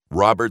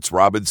Roberts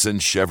Robinson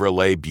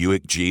Chevrolet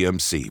Buick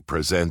GMC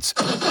presents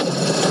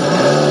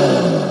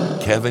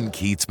Kevin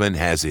Keatsman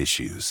Has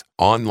Issues,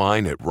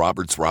 online at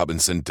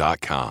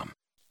robertsrobinson.com.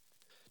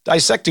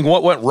 Dissecting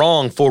what went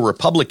wrong for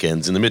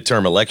Republicans in the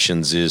midterm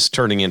elections is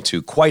turning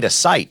into quite a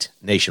sight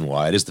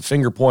nationwide as the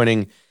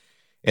finger-pointing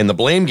and the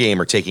blame game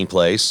are taking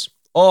place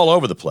all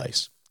over the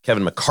place.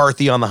 Kevin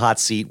McCarthy on the hot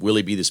seat. Will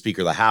he be the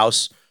Speaker of the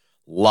House?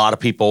 A lot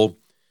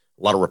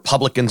of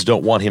Republicans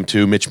don't want him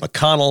to. Mitch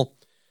McConnell.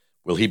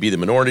 Will he be the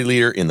minority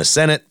leader in the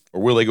Senate,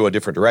 or will they go a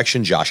different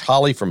direction? Josh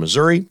Hawley from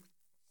Missouri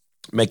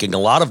making a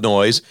lot of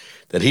noise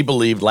that he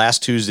believed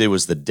last Tuesday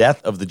was the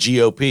death of the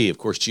GOP. Of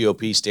course,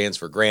 GOP stands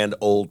for Grand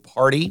Old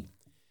Party.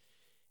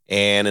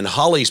 And in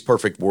Hawley's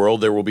perfect world,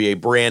 there will be a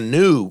brand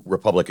new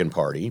Republican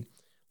Party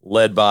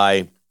led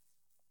by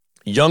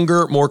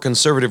younger, more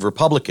conservative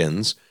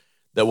Republicans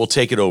that will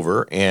take it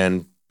over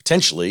and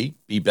potentially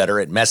be better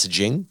at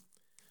messaging,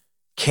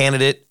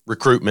 candidate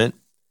recruitment,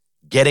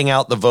 getting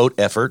out the vote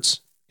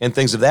efforts, and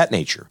things of that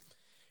nature.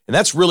 And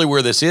that's really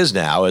where this is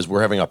now, as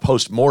we're having a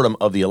post-mortem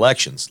of the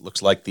elections.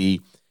 Looks like the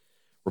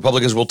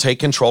Republicans will take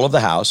control of the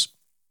House.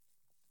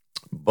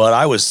 But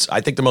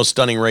I think the most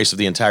stunning race of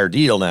the entire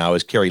deal now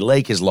is Kari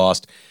Lake has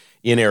lost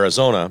in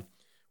Arizona,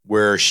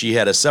 where she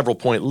had a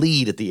several-point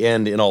lead at the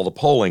end in all the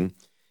polling.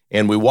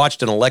 And we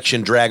watched an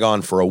election drag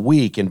on for a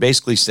week and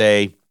basically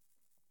say,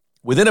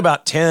 within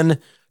about 10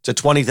 to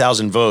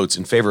 20,000 votes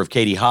in favor of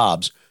Katie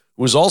Hobbs,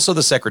 who was also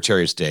the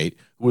Secretary of State,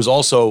 who was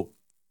also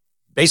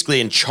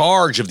basically in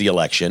charge of the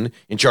election,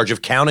 in charge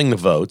of counting the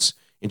votes,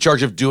 in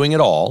charge of doing it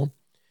all,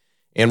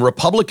 and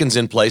Republicans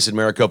in place in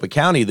Maricopa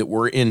County that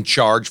were in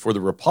charge for the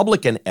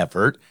Republican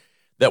effort,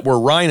 that were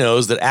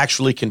rhinos that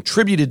actually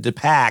contributed to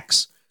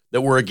PACs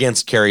that were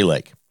against Kari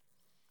Lake.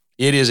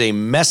 It is a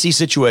messy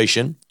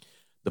situation.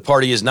 The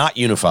party is not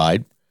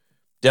unified.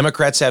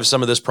 Democrats have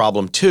some of this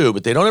problem too,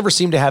 but they don't ever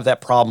seem to have that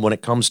problem when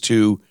it comes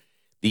to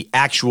the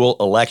actual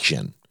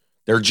election.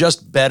 They're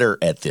just better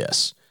at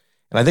this.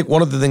 And I think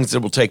one of the things that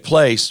will take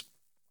place,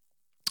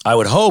 I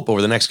would hope over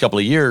the next couple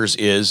of years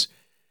is,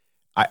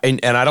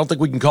 and I don't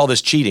think we can call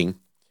this cheating.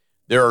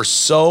 There are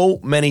so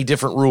many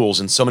different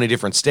rules in so many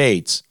different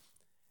states.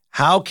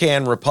 How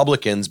can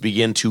Republicans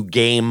begin to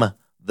game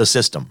the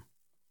system?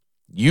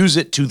 Use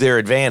it to their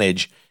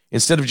advantage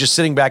instead of just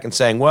sitting back and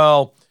saying,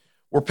 well,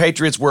 we're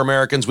patriots, we're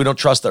Americans, we don't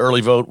trust the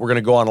early vote. We're going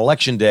to go on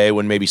election day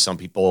when maybe some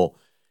people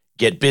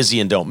get busy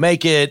and don't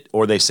make it,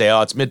 or they say,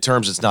 oh, it's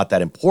midterms, it's not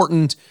that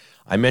important.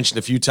 I mentioned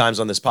a few times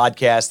on this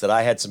podcast that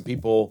I had some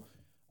people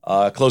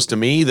close to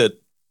me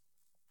that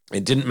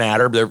it didn't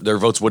matter. Their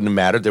votes wouldn't have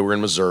mattered. They were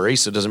in Missouri,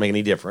 so it doesn't make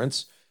any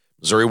difference.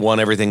 Missouri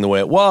won everything the way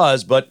it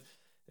was, but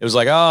it was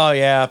like, oh,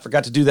 yeah, I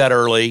forgot to do that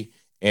early,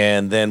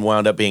 and then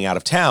wound up being out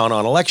of town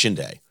on election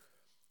day.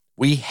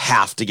 We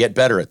have to get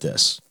better at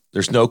this.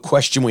 There's no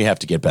question we have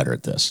to get better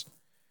at this.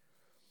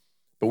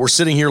 But we're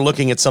sitting here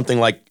looking at something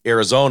like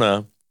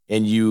Arizona,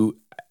 and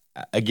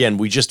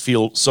we just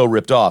feel so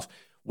ripped off.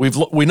 We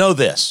know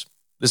this.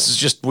 This is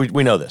just,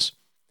 we know this.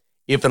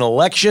 If an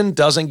election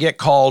doesn't get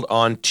called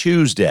on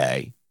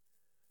Tuesday,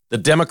 the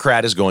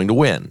Democrat is going to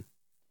win.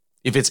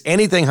 If it's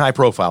anything high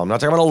profile, I'm not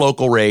talking about a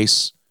local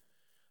race.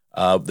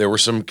 There were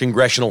some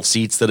congressional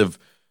seats that have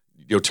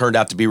turned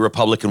out to be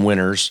Republican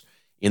winners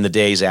in the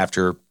days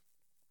after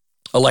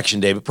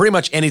Election Day, but pretty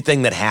much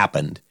anything that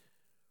happened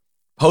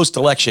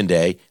post-Election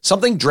Day,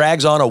 something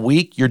drags on a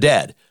week, you're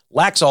dead.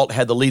 Laxalt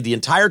had the lead the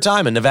entire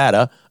time in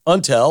Nevada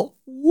until,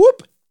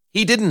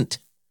 he didn't.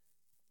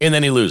 And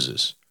then he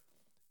loses.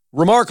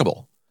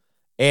 Remarkable.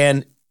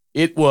 And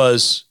it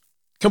was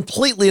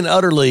completely and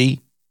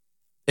utterly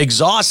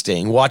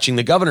exhausting watching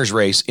the governor's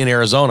race in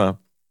Arizona,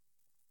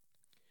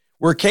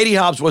 where Katie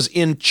Hobbs was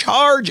in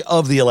charge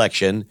of the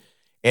election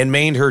and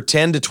maintained her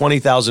 10 to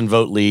 20,000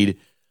 vote lead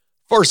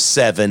for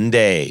 7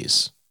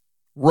 days.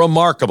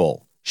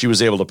 Remarkable. She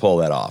was able to pull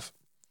that off.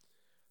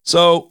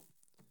 So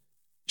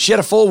she had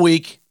a full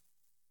week.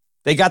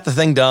 They got the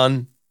thing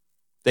done.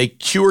 They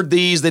cured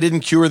these. They didn't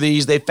cure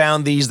these. They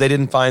found these. They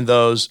didn't find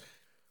those.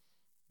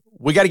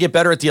 We got to get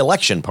better at the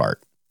election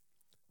part.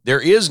 There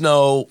is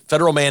no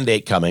federal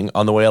mandate coming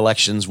on the way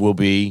elections will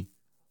be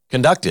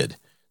conducted.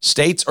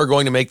 States are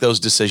going to make those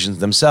decisions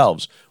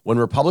themselves. When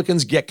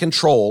Republicans get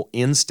control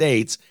in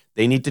states,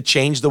 they need to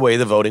change the way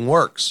the voting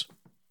works.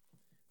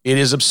 It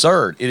is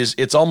absurd.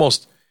 It's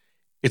almost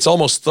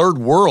third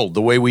world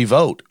the way we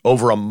vote.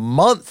 Over a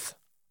month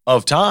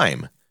of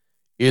time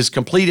is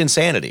complete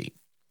insanity.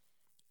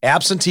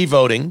 Absentee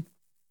voting,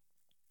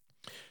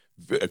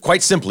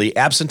 quite simply,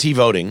 absentee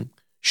voting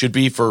should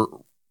be for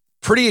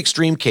pretty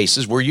extreme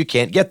cases where you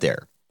can't get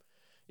there.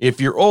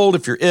 If you're old,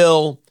 if you're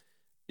ill,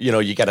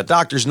 you got a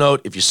doctor's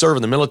note, if you serve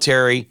in the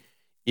military,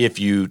 if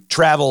you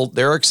travel,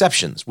 there are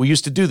exceptions. We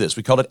used to do this.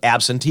 We called it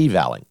absentee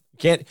balloting.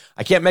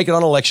 I can't make it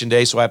on election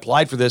day, so I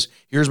applied for this.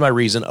 Here's my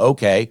reason.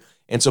 Okay.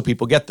 And so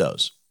people get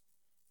those.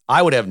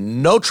 I would have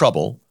no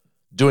trouble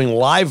doing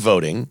live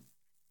voting.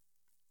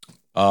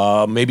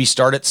 Maybe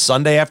start at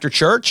Sunday after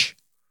church,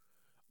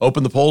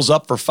 open the polls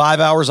up for 5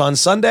 hours on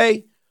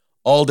Sunday,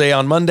 all day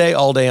on Monday,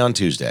 all day on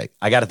Tuesday.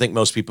 I got to think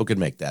most people could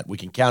make that. We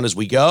can count as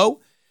we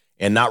go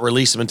and not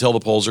release them until the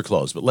polls are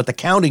closed. But let the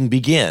counting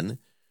begin.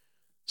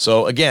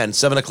 So again,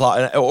 7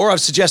 o'clock. Or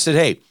I've suggested,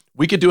 hey,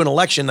 we could do an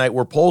election night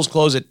where polls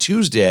close at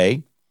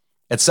Tuesday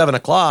at 7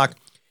 o'clock,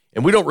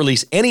 and we don't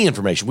release any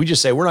information. We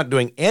just say we're not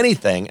doing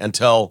anything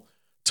until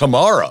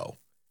tomorrow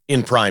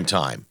in prime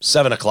time,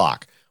 7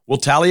 o'clock. We'll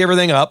tally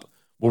everything up.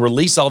 We'll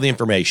release all the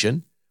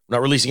information. We're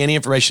not releasing any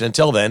information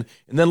until then,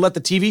 and then let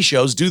the TV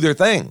shows do their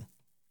thing.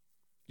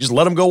 Just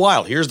let them go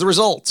wild. Here's the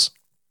results.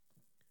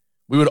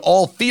 We would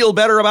all feel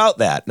better about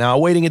that. Now,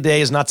 waiting a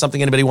day is not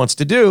something anybody wants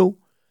to do,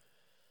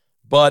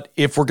 but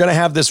if we're going to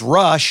have this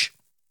rush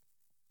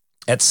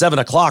at 7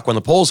 o'clock when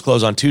the polls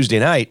close on Tuesday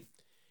night,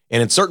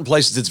 and in certain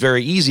places it's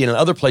very easy, and in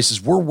other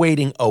places we're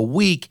waiting a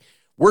week,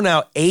 we're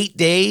now 8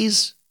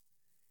 days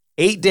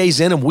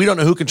in, and we don't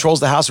know who controls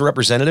the House of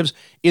Representatives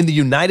in the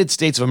United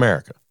States of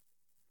America.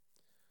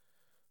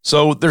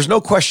 So there's no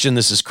question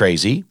this is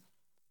crazy.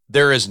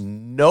 There is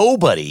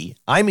nobody,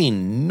 I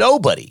mean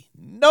nobody,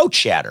 no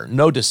chatter,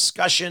 no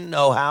discussion,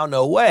 no how,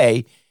 no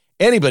way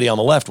anybody on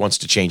the left wants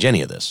to change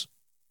any of this.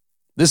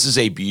 This is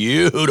a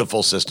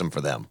beautiful system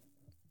for them.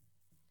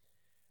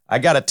 I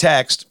got a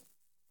text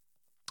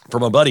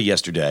from a buddy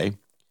yesterday,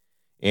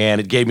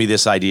 and it gave me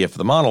this idea for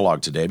the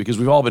monologue today because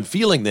we've all been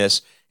feeling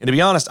this. And to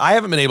be honest, I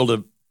haven't been able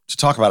to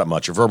talk about it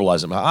much or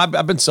verbalize it.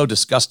 I've been so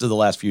disgusted the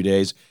last few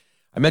days.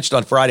 I mentioned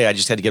on Friday I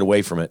just had to get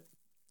away from it.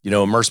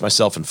 Immerse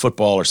myself in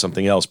football or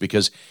something else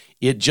because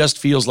it just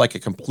feels like a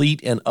complete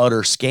and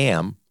utter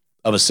scam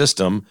of a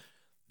system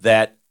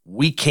that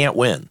we can't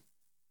win.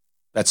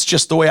 That's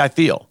just the way I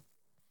feel.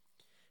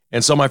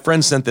 And so my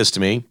friend sent this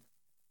to me.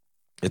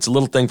 It's a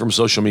little thing from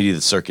social media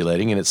that's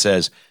circulating, and it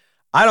says,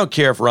 I don't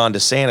care if Ron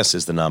DeSantis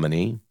is the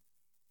nominee.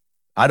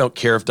 I don't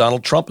care if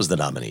Donald Trump is the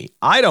nominee.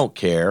 I don't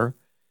care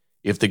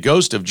if the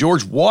ghost of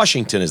George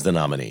Washington is the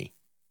nominee.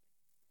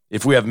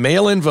 If we have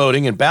mail-in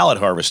voting and ballot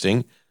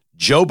harvesting,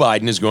 Joe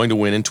Biden is going to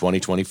win in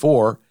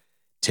 2024.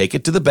 Take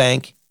it to the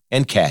bank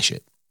and cash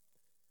it.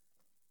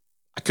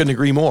 I couldn't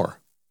agree more.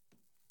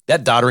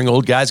 That doddering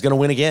old guy's going to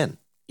win again.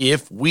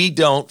 If we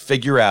don't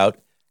figure out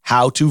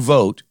how to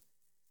vote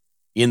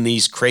in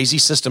these crazy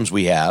systems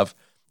we have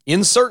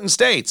in certain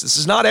states, this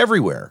is not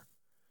everywhere.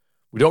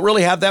 We don't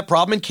really have that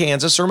problem in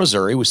Kansas or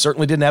Missouri. We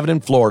certainly didn't have it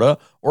in Florida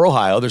or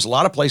Ohio. There's a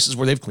lot of places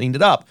where they've cleaned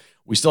it up.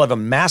 We still have a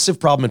massive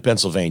problem in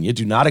Pennsylvania.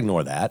 Do not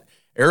ignore that.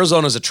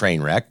 Arizona's a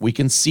train wreck. We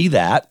can see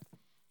that.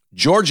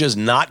 Georgia's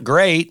not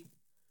great.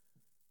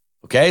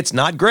 Okay, it's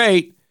not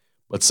great.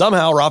 But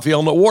somehow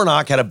Raphael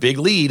Warnock had a big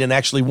lead and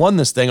actually won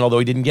this thing, although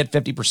he didn't get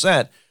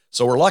 50%.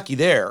 So we're lucky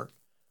there.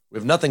 We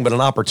have nothing but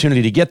an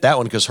opportunity to get that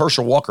one because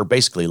Herschel Walker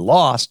basically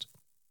lost.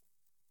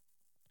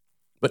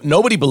 But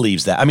nobody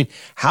believes that. I mean,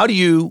 how do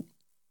you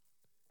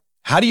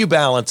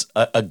balance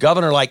a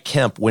governor like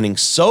Kemp winning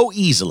so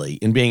easily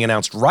and being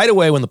announced right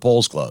away when the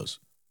polls close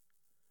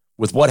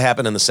with what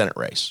happened in the Senate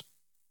race?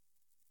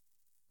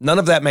 None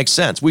of that makes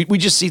sense. We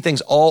just see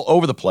things all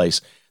over the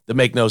place that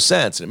make no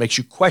sense. And it makes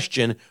you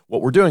question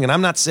what we're doing. And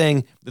I'm not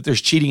saying that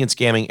there's cheating and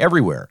scamming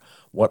everywhere.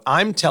 What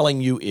I'm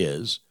telling you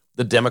is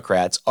the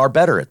Democrats are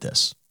better at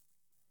this.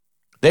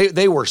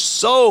 They were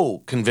so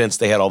convinced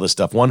they had all this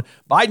stuff won.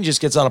 Biden just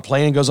gets on a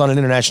plane and goes on an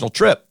international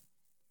trip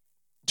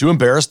to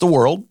embarrass the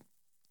world,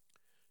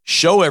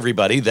 show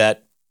everybody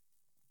that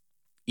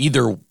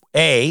either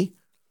A,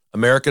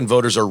 American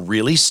voters are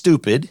really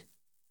stupid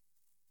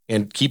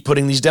and keep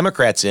putting these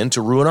Democrats in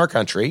to ruin our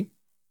country.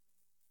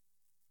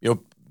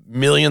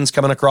 Millions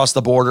coming across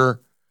the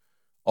border,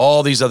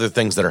 all these other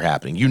things that are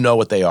happening. You know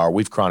what they are.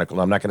 We've chronicled.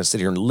 I'm not going to sit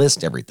here and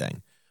list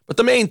everything. But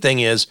the main thing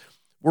is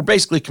we're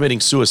basically committing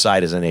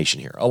suicide as a nation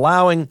here,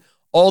 allowing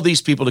all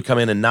these people to come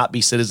in and not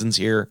be citizens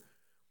here.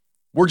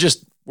 We're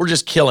just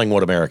killing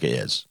what America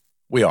is.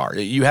 We are.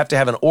 You have to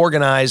have an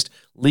organized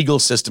legal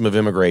system of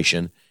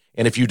immigration.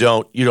 And if you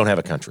don't have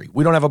a country.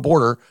 We don't have a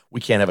border.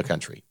 We can't have a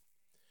country.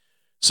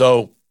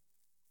 So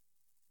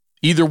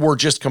either we're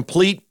just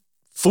complete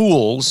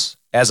fools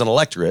as an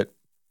electorate,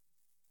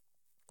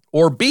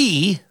 or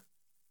B,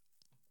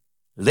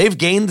 they've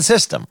gained the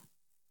system.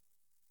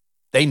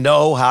 They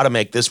know how to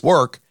make this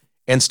work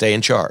and stay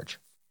in charge.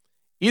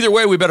 Either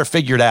way, we better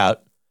figure it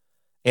out.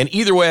 And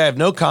either way, I have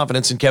no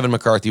confidence in Kevin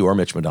McCarthy or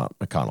Mitch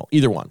McConnell.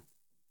 Either one.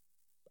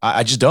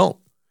 I just don't.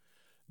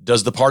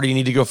 Does the party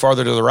need to go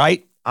farther to the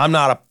right? I'm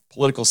not a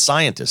political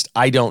scientist.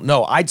 I don't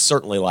know. I'd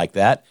certainly like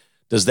that.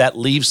 Does that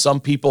leave some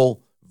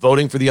people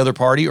voting for the other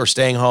party or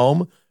staying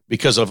home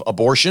because of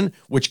abortion,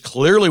 which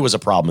clearly was a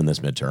problem in this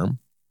midterm?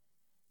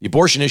 The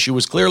abortion issue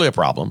was clearly a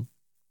problem.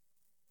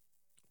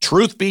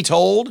 Truth be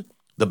told,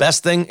 the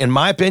best thing, in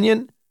my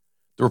opinion,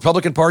 the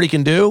Republican Party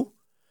can do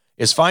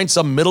is find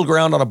some middle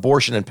ground on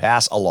abortion and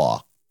pass a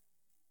law.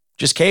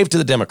 Just cave to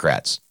the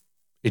Democrats.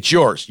 It's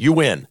yours. You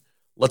win.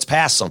 Let's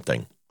pass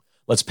something.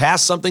 Let's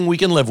pass something we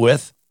can live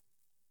with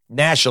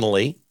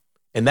nationally,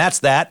 and that's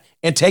that,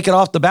 and take it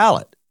off the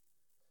ballot.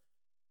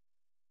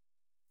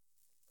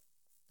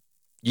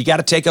 You got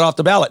to take it off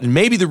the ballot. And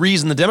maybe the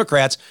reason the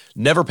Democrats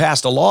never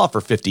passed a law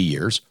for 50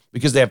 years,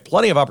 because they have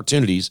plenty of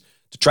opportunities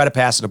to try to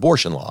pass an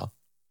abortion law.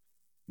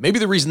 Maybe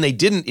the reason they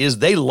didn't is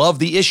they love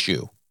the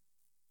issue.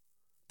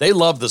 They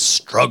love the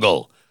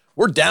struggle.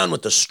 We're down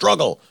with the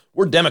struggle.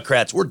 We're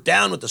Democrats. We're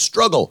down with the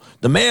struggle.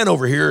 The man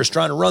over here is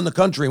trying to run the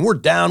country, and we're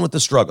down with the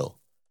struggle.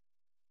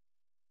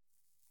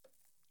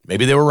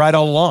 Maybe they were right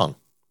all along.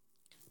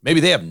 Maybe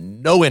they have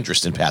no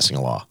interest in passing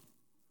a law.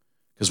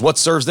 Because what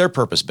serves their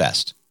purpose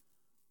best?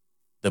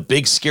 The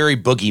big, scary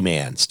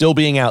boogeyman still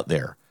being out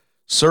there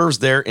serves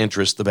their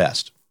interest the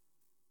best.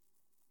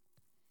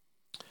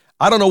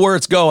 I don't know where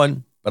it's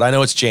going, but I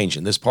know it's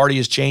changing. This party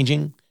is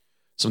changing.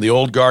 Some of the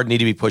old guard need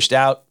to be pushed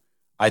out.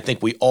 I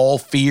think we all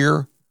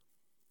fear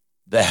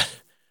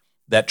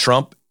that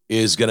Trump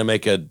is going to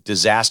make a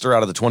disaster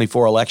out of the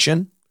 24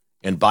 election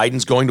and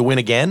Biden's going to win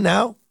again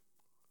now.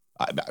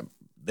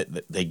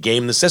 They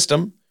game the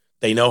system.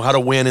 They know how to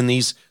win in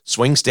these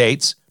swing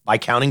states by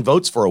counting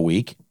votes for a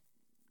week.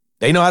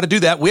 They know how to do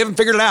that. We haven't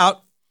figured it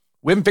out.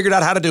 We haven't figured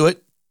out how to do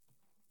it.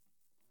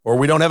 Or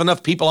we don't have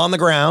enough people on the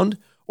ground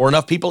or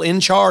enough people in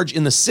charge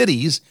in the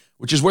cities,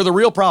 which is where the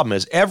real problem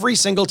is. Every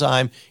single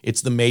time,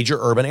 it's the major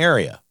urban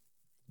area.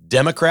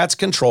 Democrats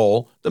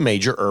control the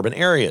major urban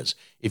areas.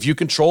 If you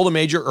control the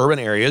major urban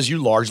areas, you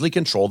largely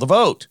control the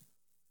vote.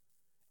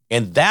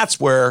 And that's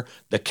where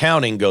the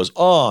counting goes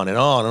on and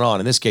on and on.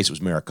 In this case, it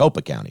was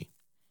Maricopa County.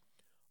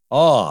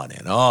 On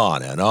and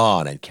on and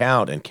on and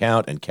count and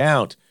count and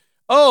count.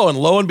 Oh, and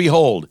lo and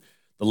behold,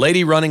 the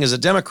lady running as a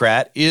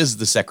Democrat is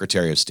the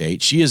Secretary of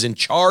State. She is in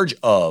charge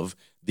of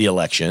the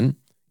election,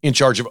 in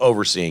charge of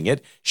overseeing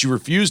it. She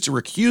refused to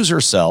recuse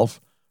herself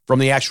from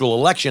the actual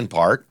election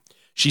part.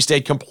 She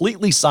stayed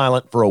completely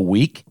silent for a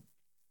week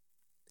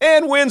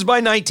and wins by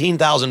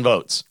 19,000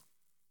 votes.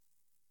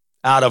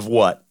 Out of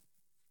what?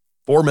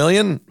 4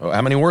 million? Oh,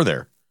 how many were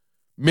there?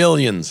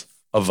 Millions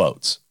of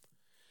votes.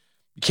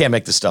 You can't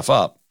make this stuff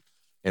up.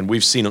 And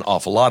we've seen an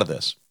awful lot of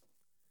this.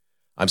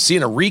 I'm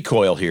seeing a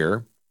recoil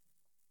here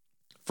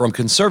from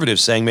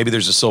conservatives saying maybe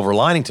there's a silver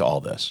lining to all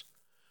this.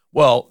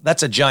 Well,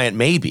 that's a giant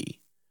maybe.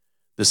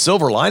 The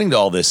silver lining to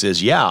all this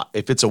is, yeah,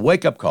 if it's a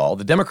wake-up call,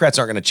 the Democrats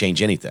aren't going to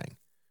change anything.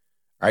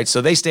 All right,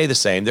 so they stay the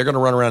same. They're going to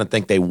run around and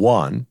think they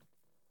won.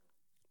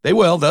 They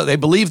will. They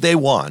believe they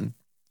won.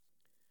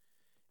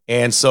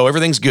 And so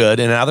everything's good.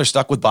 And now they're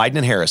stuck with Biden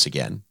and Harris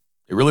again.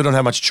 They really don't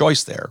have much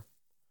choice there.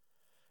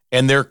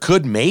 And there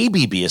could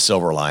maybe be a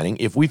silver lining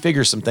if we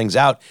figure some things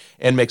out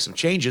and make some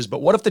changes.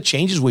 But what if the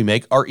changes we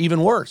make are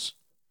even worse?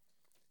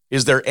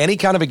 Is there any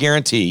kind of a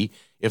guarantee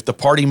if the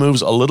party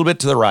moves a little bit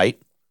to the right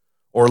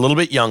or a little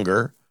bit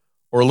younger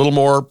or a little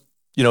more,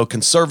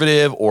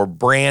 conservative or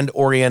brand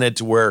oriented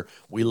to where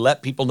we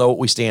let people know what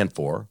we stand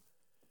for?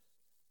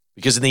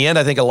 Because in the end,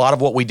 I think a lot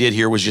of what we did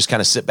here was just kind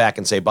of sit back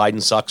and say,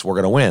 Biden sucks, we're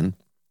going to win.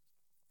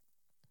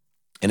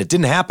 And it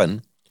didn't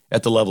happen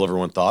at the level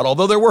everyone thought,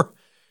 although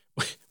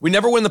we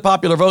never win the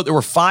popular vote. There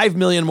were 5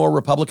 million more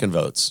Republican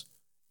votes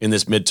in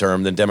this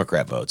midterm than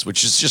Democrat votes,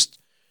 which is just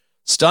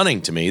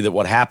stunning to me that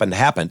what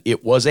happened.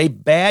 It was a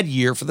bad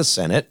year for the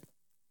Senate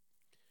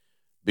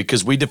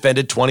because we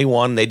defended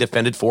 21, they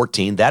defended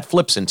 14. That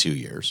flips in 2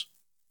 years.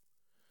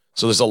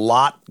 So there's a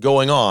lot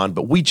going on,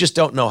 but we just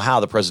don't know how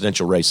the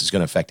presidential race is going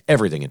to affect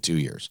everything in 2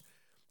 years.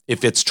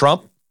 If it's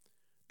Trump,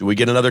 do we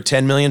get another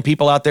 10 million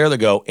people out there that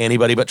go,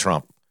 anybody but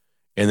Trump?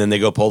 And then they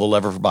go pull the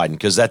lever for Biden?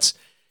 Because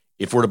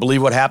if we're to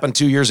believe what happened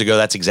 2 years ago,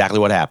 that's exactly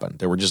what happened.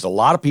 There were just a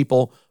lot of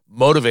people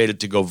motivated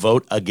to go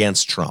vote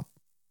against Trump.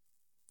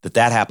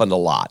 That happened a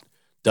lot.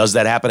 Does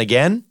that happen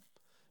again?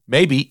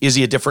 Maybe. Is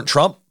he a different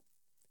Trump?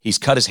 He's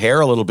cut his hair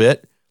a little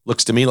bit.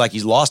 Looks to me like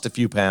he's lost a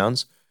few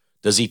pounds.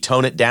 Does he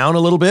tone it down a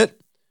little bit?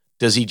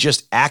 Does he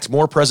just act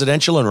more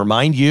presidential and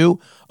remind you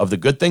of the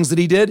good things that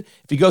he did?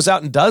 If he goes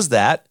out and does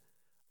that,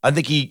 I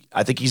think he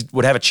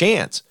would have a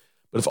chance.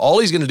 But if all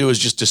he's going to do is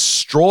just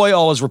destroy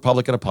all his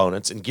Republican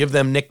opponents and give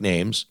them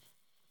nicknames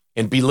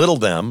and belittle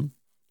them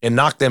and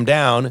knock them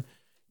down,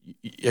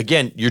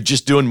 again, you're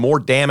just doing more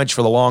damage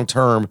for the long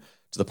term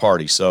to the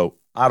party. So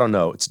I don't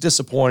know. It's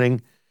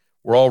disappointing.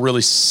 We're all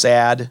really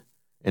sad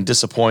and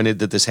disappointed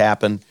that this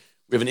happened.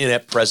 We have an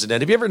inept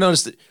president. Have you ever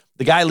noticed that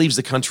the guy leaves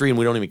the country and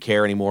we don't even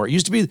care anymore? It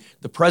used to be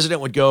the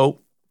president would go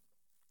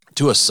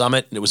to a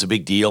summit and it was a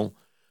big deal.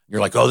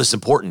 You're like, oh, this is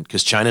important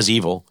because China's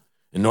evil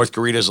and North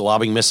Korea is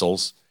lobbing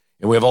missiles.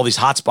 And we have all these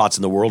hot spots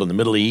in the world, in the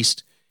Middle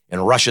East,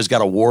 and Russia's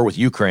got a war with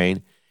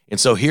Ukraine. And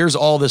so here's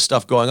all this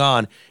stuff going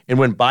on. And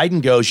when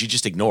Biden goes, you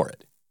just ignore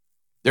it.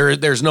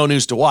 There's no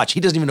news to watch. He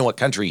doesn't even know what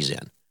country he's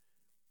in.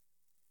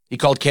 He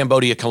called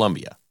Cambodia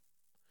Colombia.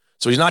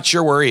 So he's not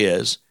sure where he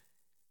is.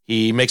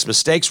 He makes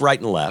mistakes right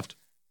and left.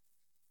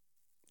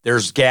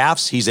 There's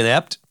gaffes. He's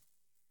inept.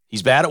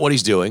 He's bad at what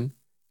he's doing.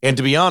 And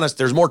to be honest,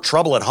 there's more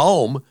trouble at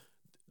home.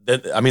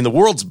 The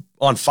world's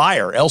on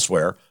fire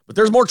elsewhere, but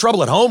there's more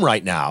trouble at home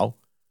right now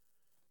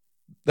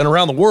than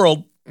around the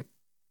world.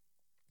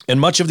 And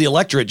much of the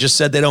electorate just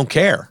said they don't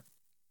care.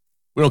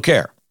 We don't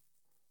care.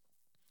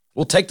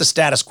 We'll take the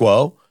status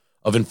quo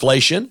of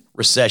inflation,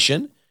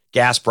 recession,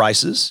 gas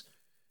prices,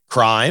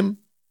 crime,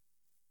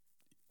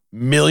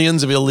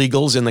 millions of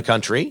illegals in the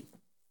country,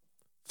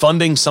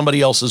 funding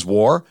somebody else's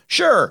war.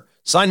 Sure,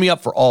 Sign me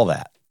up for all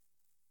that.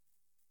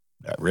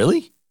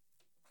 Really?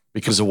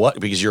 Because of what?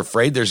 Because you're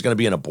afraid there's going to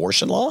be an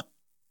abortion law?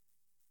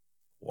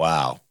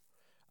 Wow.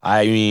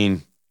 I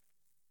mean,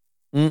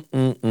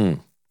 It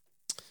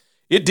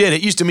did.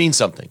 It used to mean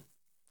something.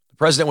 The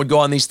president would go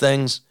on these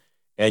things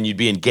and you'd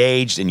be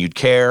engaged and you'd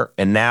care.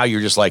 And now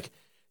you're just like,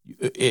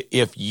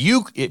 if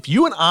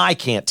you and I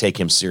can't take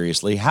him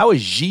seriously, how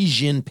is Xi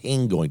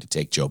Jinping going to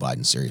take Joe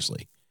Biden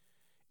seriously?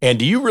 And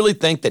do you really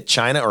think that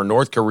China or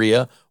North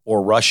Korea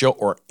or Russia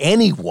or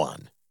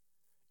anyone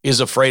is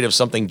afraid of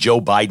something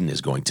Joe Biden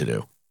is going to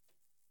do?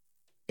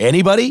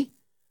 Anybody?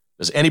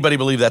 Does anybody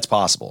believe that's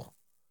possible?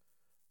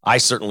 I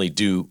certainly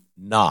do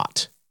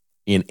not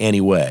in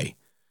any way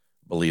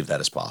believe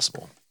that is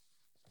possible.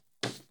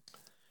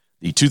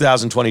 The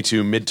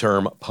 2022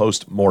 midterm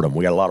post-mortem.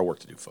 We got a lot of work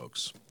to do,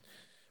 folks.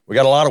 We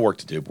got a lot of work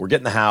to do. We're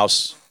getting the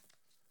House.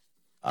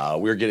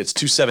 It's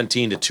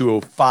 217 to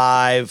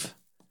 205.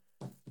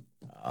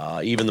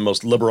 Even the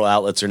most liberal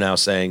outlets are now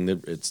saying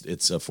that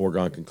it's a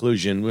foregone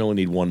conclusion. We only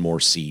need one more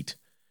seat.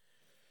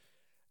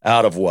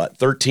 Out of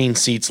 13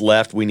 seats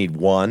left, we need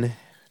one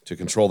to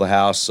control the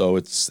House. So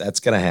that's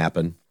going to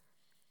happen.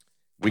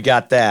 We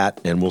got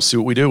that, and we'll see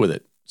what we do with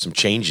it. Some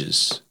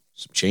changes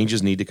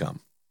need to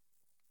come.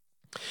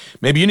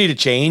 Maybe you need a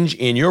change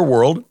in your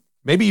world.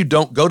 Maybe you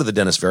don't go to the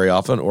dentist very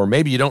often, or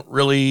maybe you don't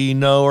really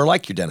know or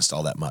like your dentist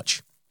all that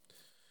much.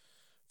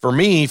 For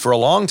me, for a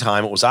long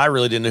time, it was I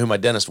really didn't know who my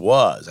dentist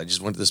was. I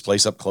just went to this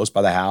place up close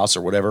by the house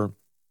or whatever.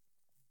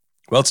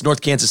 Well, it's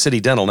North Kansas City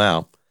Dental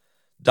now.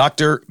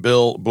 Dr.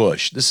 Bill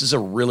Bush. This is a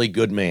really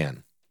good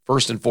man,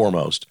 first and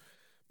foremost.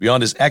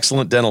 Beyond his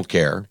excellent dental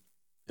care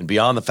and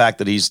beyond the fact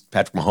that he's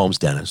Patrick Mahomes'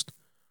 dentist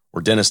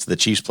or dentist to the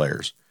Chiefs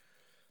players,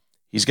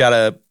 he's got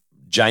a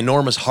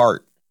ginormous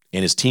heart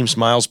in his Team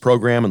Smiles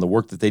program and the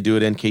work that they do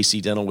at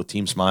NKC Dental with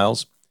Team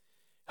Smiles,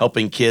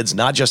 helping kids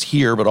not just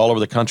here but all over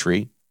the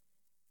country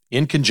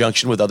in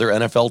conjunction with other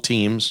NFL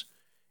teams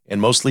and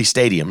mostly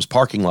stadiums,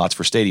 parking lots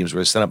for stadiums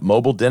where they set up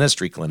mobile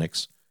dentistry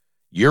clinics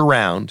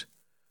year-round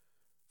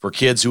for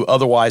kids who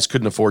otherwise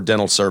couldn't afford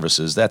dental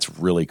services. That's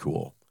really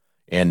cool.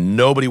 And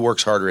nobody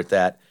works harder at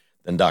that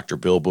than Dr.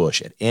 Bill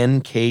Bush at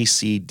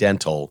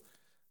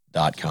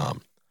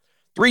nkcdental.com.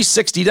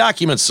 360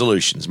 Document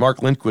Solutions.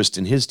 Mark Lindquist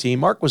and his team.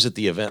 Mark was at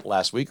the event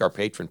last week, our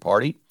patron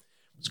party. It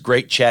was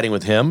great chatting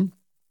with him.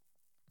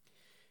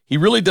 He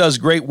really does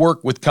great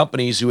work with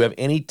companies who have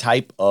any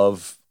type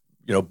of,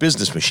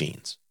 business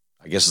machines,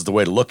 I guess is the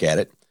way to look at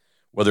it.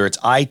 Whether it's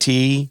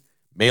IT,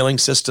 mailing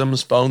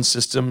systems, phone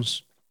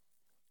systems,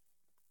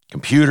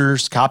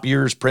 computers,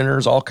 copiers,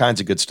 printers, all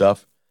kinds of good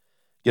stuff.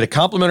 Get a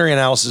complimentary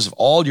analysis of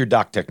all your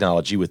doc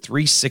technology with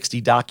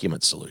 360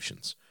 Document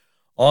Solutions.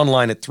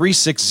 Online at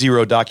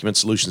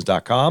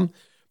 360documentsolutions.com.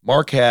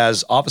 Mark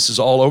has offices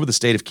all over the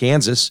state of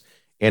Kansas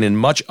and in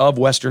much of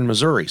western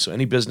Missouri. So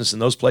any business in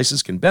those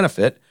places can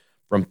benefit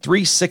from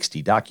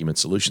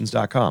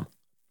 360documentsolutions.com.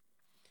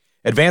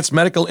 Advanced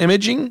Medical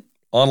Imaging,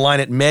 online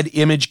at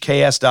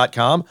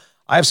medimageks.com.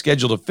 I have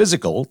scheduled a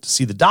physical to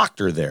see the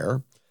doctor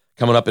there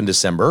coming up in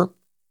December.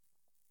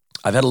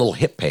 I've had a little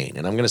hip pain,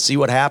 and I'm going to see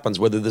what happens,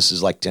 whether this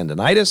is like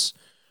tendonitis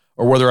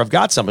or whether I've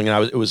got something.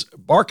 And it was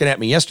barking at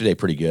me yesterday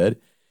pretty good.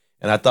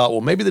 And I thought,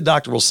 well, maybe the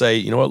doctor will say,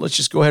 you know what, let's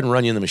just go ahead and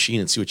run you in the machine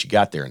and see what you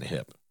got there in the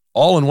hip.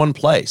 All in one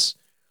place.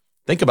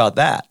 Think about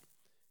that.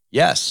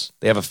 Yes,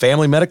 they have a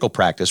family medical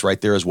practice right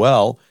there as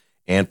well.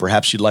 And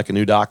perhaps you'd like a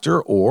new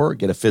doctor or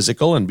get a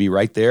physical and be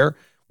right there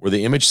where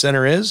the image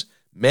center is.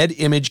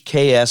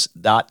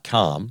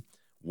 medimageks.com.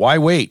 Why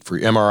wait for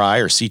MRI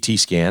or CT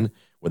scan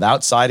with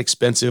outside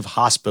expensive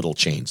hospital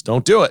chains?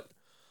 Don't do it.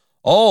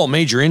 All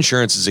major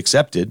insurance is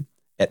accepted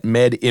at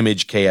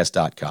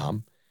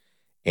medimageks.com.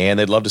 And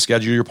they'd love to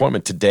schedule your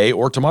appointment today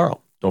or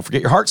tomorrow. Don't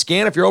forget your heart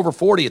scan. If you're over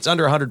 40, it's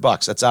under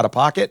 $100. That's out of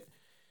pocket.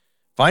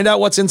 Find out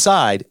what's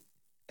inside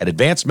at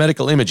Advanced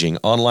Medical Imaging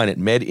online at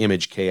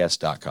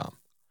medimageks.com.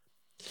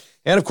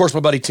 And, of course, my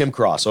buddy Tim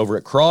Cross over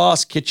at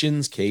Cross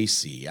Kitchens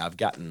KC. I've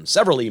gotten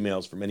several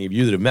emails from many of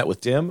you that have met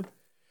with Tim.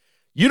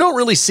 You don't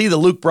really see the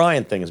Luke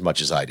Bryan thing as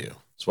much as I do.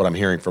 That's what I'm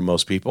hearing from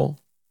most people.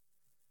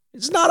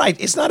 It's not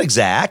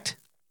exact.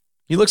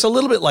 He looks a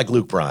little bit like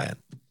Luke Bryan.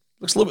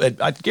 Looks a little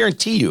bit, I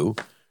guarantee you'll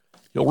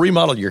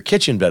remodel your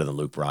kitchen better than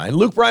Luke Bryan.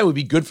 Luke Bryan would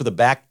be good for the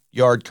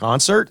backyard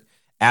concert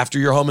after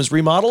your home is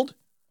remodeled.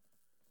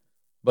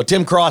 But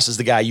Tim Cross is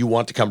the guy you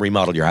want to come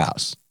remodel your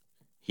house.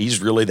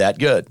 He's really that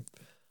good.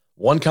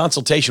 One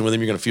consultation with him,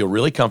 you're going to feel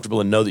really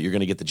comfortable and know that you're going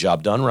to get the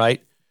job done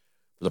right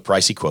for the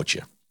price he quotes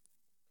you.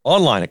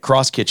 Online at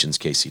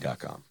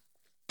crosskitchenskc.com.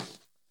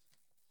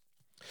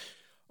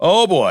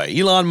 Oh boy,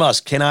 Elon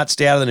Musk cannot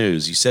stay out of the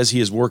news. He says he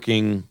is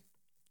working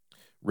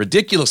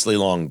ridiculously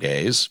long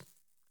days.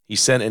 He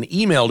sent an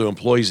email to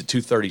employees at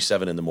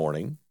 2:37 in the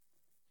morning.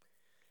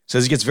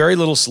 Says he gets very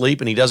little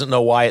sleep and he doesn't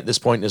know why at this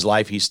point in his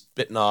life he's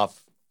spitting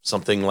off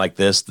something like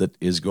this that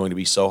is going to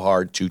be so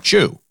hard to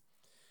chew.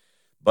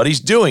 But he's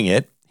doing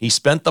it. He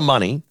spent the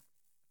money.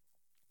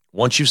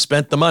 Once you've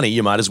spent the money,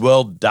 you might as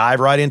well dive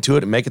right into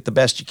it and make it the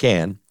best you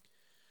can.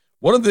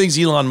 One of the things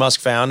Elon Musk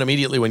found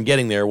immediately when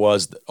getting there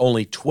was that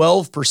only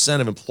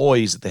 12% of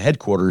employees at the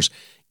headquarters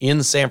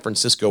in San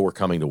Francisco were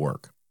coming to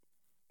work.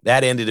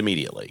 That ended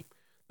immediately.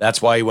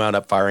 That's why he wound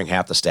up firing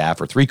half the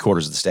staff or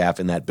 3/4 of the staff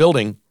in that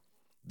building.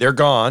 They're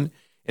gone, and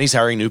he's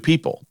hiring new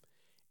people.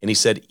 And he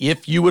said,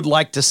 if you would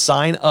like to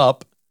sign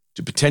up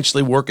to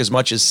potentially work as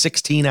much as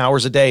 16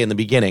 hours a day in the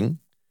beginning,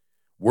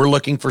 we're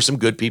looking for some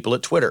good people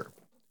at Twitter.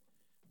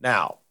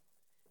 Now,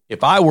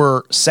 if I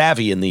were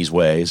savvy in these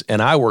ways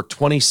and I were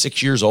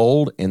 26 years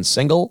old and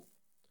single,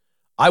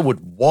 I would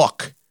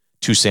walk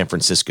to San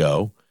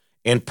Francisco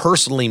and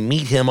personally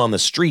meet him on the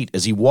street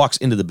as he walks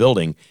into the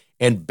building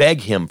and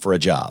beg him for a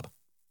job.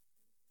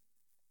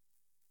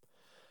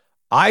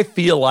 I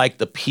feel like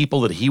the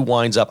people that he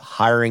winds up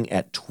hiring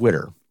at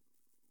Twitter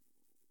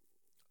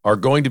are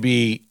going to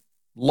be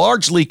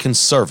largely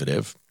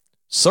conservative,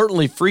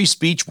 certainly free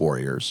speech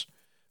warriors,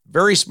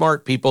 very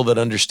smart people that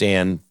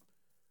understand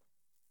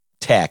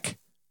tech,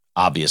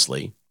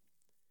 obviously,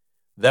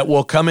 that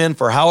will come in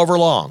for however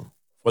long,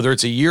 whether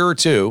it's a year or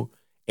two,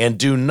 and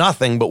do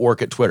nothing but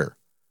work at Twitter.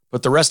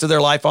 Put the rest of their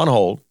life on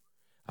hold.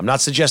 I'm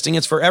not suggesting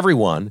it's for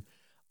everyone.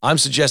 I'm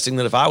suggesting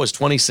that if I was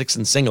 26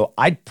 and single,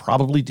 I'd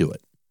probably do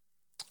it.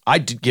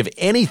 I'd give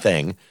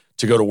anything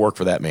to go to work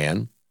for that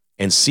man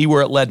and see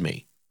where it led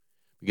me.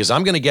 Because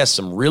I'm going to guess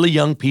some really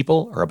young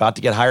people are about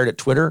to get hired at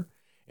Twitter,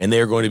 and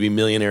they are going to be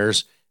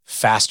millionaires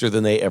faster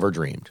than they ever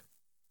dreamed.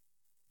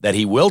 That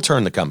he will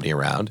turn the company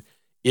around,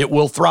 it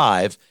will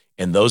thrive,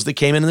 and those that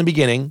came in the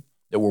beginning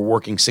that were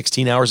working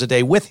 16 hours a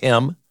day with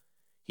him,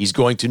 he's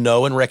going to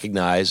know and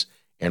recognize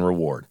and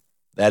reward.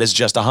 That is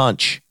just a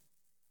hunch.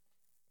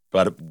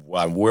 But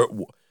why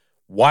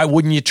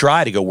wouldn't you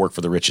try to go work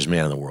for the richest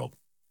man in the world?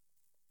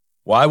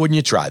 Why wouldn't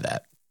you try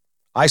that?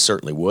 I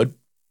certainly would.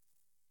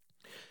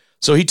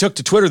 So he took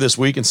to Twitter this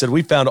week and said,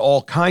 we found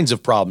all kinds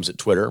of problems at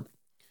Twitter,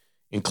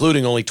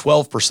 including only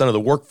 12% of the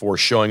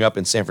workforce showing up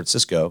in San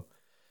Francisco.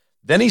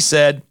 Then he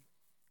said,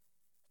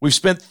 we've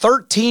spent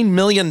 $13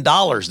 million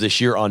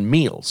this year on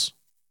meals.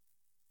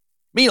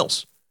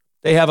 Meals.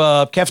 They have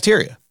a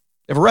cafeteria.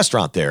 They have a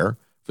restaurant there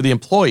for the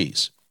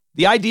employees.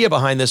 The idea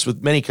behind this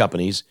with many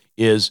companies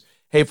is,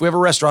 hey, if we have a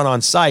restaurant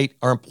on site,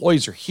 our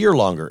employees are here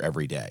longer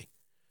every day.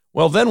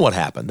 Well, then what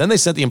happened? Then they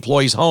sent the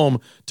employees home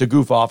to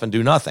goof off and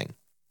do nothing.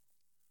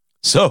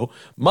 So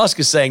Musk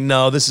is saying,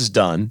 no, this is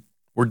done.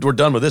 We're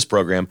done with this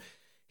program.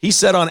 He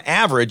said on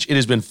average, it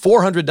has been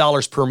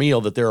 $400 per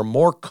meal that there are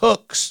more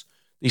cooks.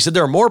 He said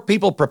there are more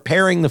people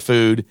preparing the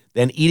food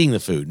than eating the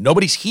food.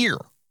 Nobody's here.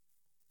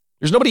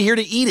 There's nobody here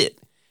to eat it.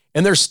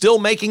 And they're still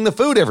making the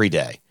food every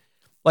day.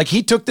 Like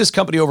he took this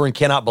company over and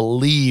cannot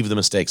believe the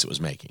mistakes it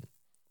was making.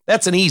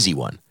 That's an easy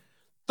one.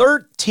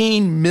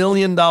 $13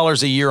 million a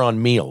year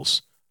on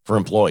meals for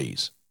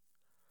employees.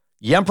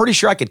 Yeah, I'm pretty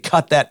sure I could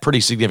cut that pretty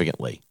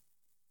significantly.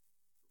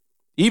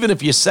 Even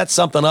if you set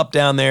something up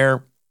down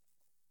there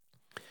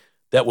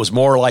that was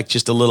more like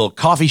just a little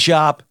coffee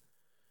shop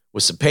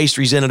with some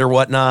pastries in it or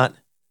whatnot,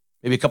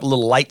 maybe a couple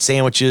little light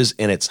sandwiches,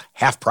 and it's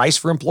half price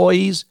for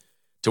employees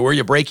to where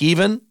you break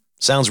even,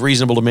 sounds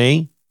reasonable to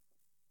me,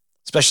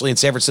 especially in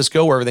San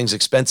Francisco where everything's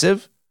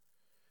expensive.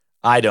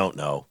 I don't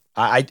know.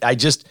 I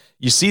just,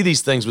 you see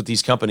these things with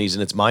these companies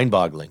and it's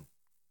mind-boggling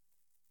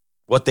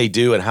what they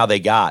do and how they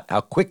got,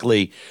 how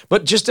quickly.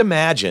 But just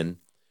imagine,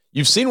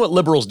 you've seen what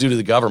liberals do to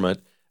the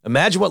government.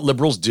 Imagine what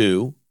liberals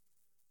do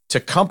to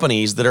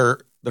companies that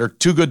are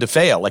too good to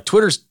fail. Like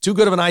Twitter's too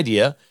good of an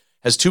idea,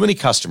 has too many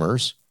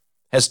customers,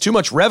 has too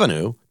much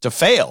revenue to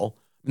fail,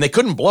 and they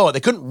couldn't blow it. They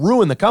couldn't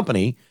ruin the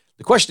company.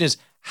 The question is,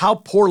 how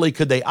poorly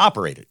could they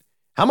operate it?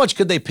 How much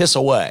could they piss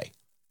away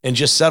and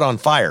just set on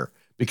fire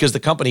because the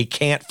company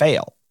can't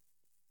fail?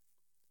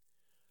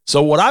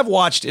 So what I've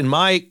watched in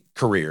my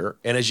career,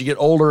 and as you get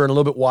older and a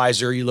little bit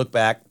wiser, you look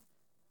back,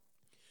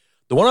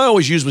 the one I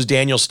always used was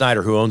Daniel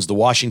Snyder, who owns the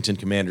Washington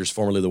Commanders,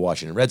 formerly the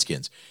Washington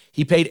Redskins.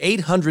 He paid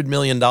 $800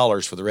 million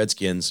for the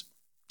Redskins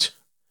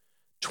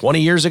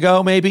 20 years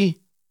ago, maybe.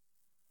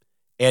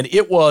 And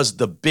it was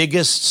the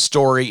biggest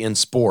story in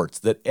sports,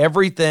 that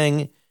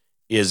everything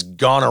is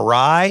gone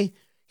awry.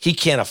 He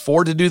can't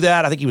afford to do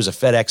that. I think he was a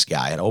FedEx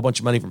guy, had a whole bunch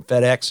of money from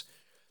FedEx.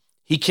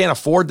 He can't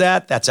afford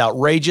that. That's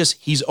outrageous.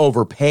 He's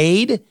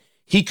overpaid.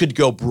 He could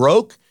go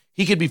broke.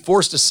 He could be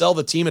forced to sell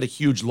the team at a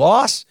huge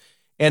loss.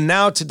 And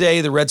now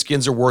today, the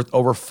Redskins are worth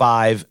over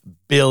 $5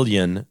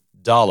 billion.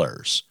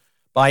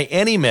 By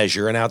any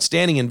measure, an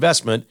outstanding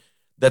investment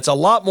that's a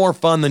lot more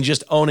fun than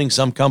just owning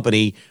some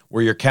company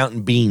where you're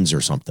counting beans or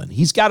something.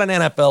 He's got an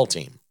NFL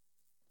team.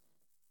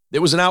 It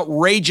was an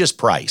outrageous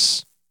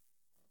price,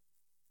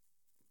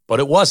 but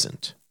it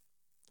wasn't.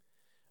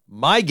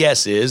 My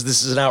guess is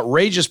this is an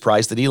outrageous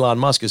price that Elon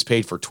Musk has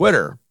paid for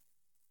Twitter,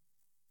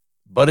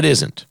 but it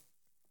isn't.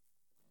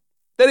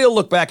 Then he'll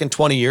look back in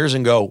 20 years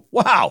and go,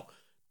 wow,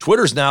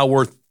 Twitter's now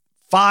worth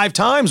 5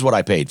 times what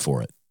I paid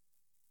for it.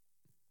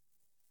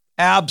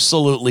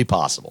 Absolutely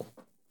possible.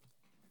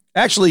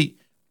 Actually,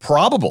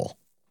 probable.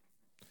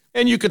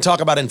 And you can talk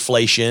about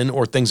inflation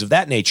or things of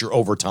that nature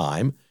over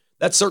time.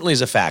 That certainly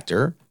is a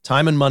factor.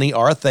 Time and money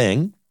are a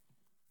thing.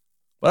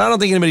 But I don't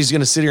think anybody's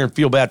going to sit here and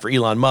feel bad for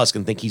Elon Musk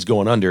and think he's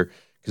going under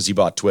because he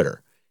bought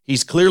Twitter.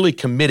 He's clearly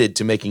committed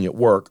to making it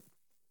work,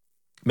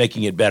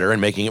 making it better,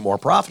 and making it more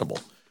profitable.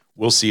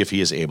 We'll see if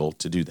he is able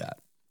to do that.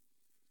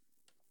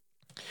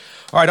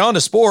 All right, on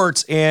to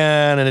sports,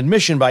 and an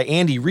admission by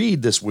Andy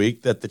Reid this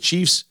week that the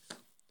Chiefs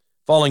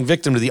falling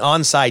victim to the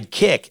onside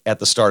kick at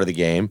the start of the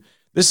game.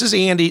 This is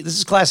Andy. This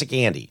is classic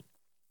Andy.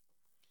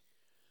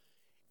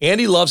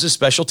 Andy loves his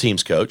special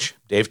teams coach,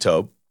 Dave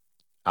Toub.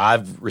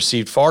 I've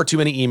received far too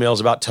many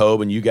emails about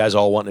Toub, and you guys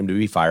all want him to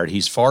be fired.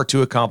 He's far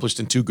too accomplished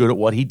and too good at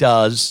what he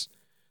does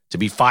to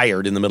be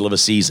fired in the middle of a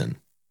season.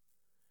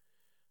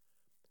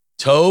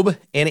 Toub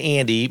and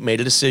Andy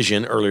made a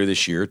decision earlier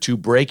this year to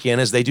break in,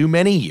 as they do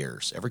many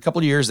years. Every couple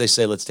of years, they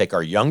say, let's take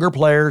our younger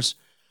players,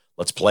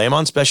 let's play them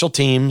on special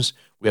teams.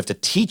 We have to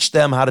teach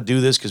them how to do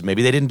this because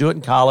maybe they didn't do it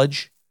in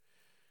college.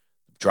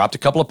 Dropped a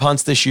couple of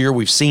punts this year.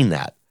 We've seen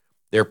that.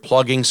 They're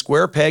plugging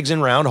square pegs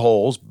in round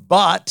holes,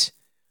 but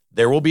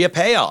there will be a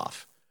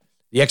payoff.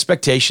 The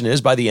expectation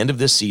is by the end of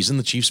this season,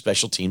 the Chiefs'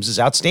 special teams is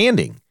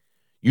outstanding.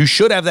 You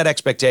should have that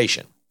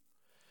expectation.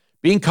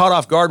 Being caught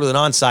off guard with an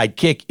onside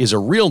kick is a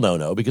real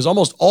no-no because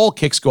almost all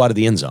kicks go out of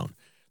the end zone.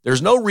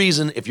 There's no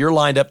reason if you're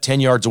lined up 10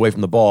 yards away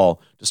from the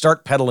ball to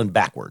start pedaling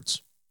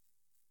backwards.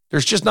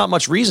 There's just not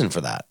much reason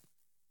for that.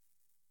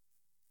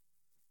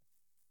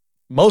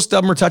 Most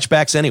of them are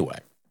touchbacks anyway.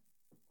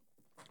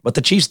 But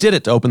the Chiefs did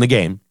it to open the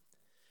game,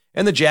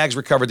 and the Jags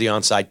recovered the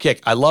onside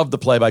kick. I loved the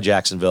play by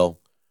Jacksonville.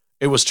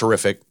 It was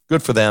terrific.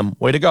 Good for them.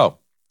 Way to go.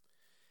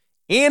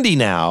 Andy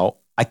now,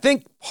 I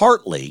think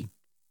partly,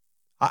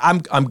 I'm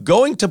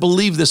going to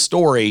believe this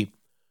story,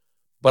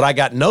 but I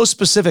got no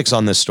specifics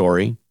on this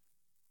story.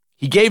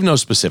 He gave no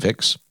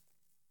specifics.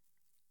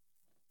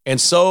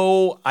 And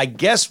so I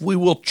guess we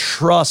will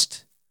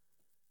trust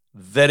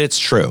that it's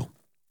true.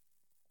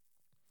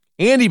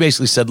 Andy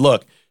basically said,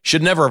 look,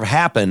 should never have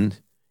happened.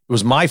 It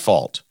was my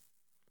fault.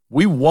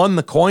 We won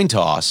the coin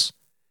toss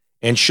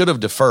and should have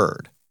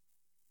deferred.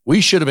 We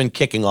should have been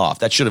kicking off.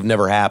 That should have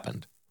never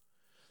happened.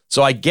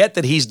 So I get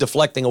that he's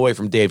deflecting away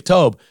from Dave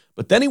Toub,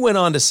 but then he went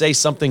on to say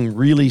something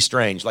really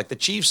strange, like the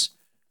Chiefs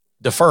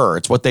defer.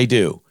 It's what they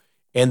do.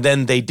 And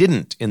then they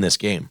didn't in this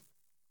game.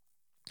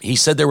 He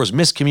said there was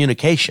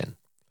miscommunication.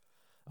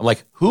 I'm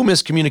like, who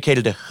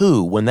miscommunicated to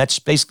who when that's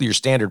basically your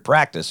standard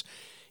practice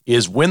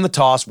is win the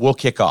toss, we'll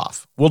kick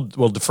off. We'll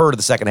defer to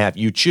the second half.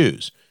 You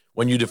choose.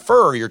 When you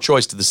defer your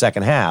choice to the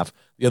second half,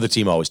 the other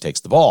team always takes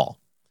the ball.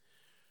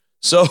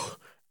 So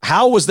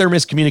how was there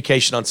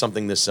miscommunication on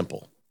something this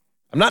simple?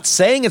 I'm not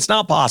saying it's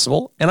not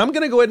possible, and I'm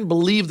going to go ahead and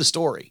believe the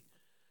story.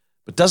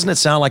 But doesn't it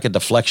sound like a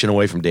deflection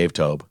away from Dave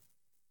Toub?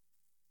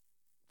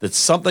 That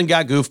something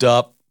got goofed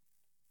up.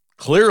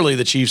 Clearly,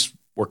 the Chiefs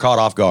were caught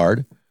off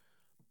guard.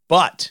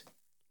 But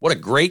what a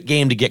great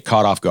game to get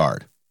caught off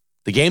guard.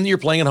 The game that you're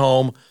playing at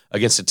home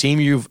against a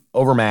team you've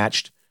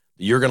overmatched,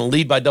 you're going to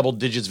lead by double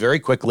digits very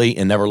quickly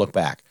and never look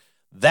back.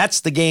 That's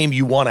the game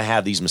you want to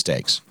have these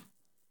mistakes.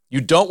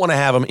 You don't want to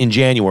have them in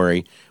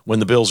January when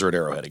the Bills are at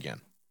Arrowhead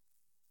again.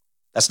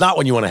 That's not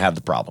when you want to have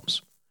the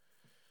problems.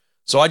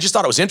 So I just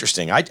thought it was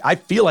interesting. I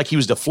feel like he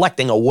was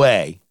deflecting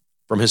away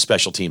from his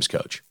special teams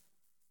coach.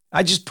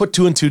 I just put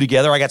two and two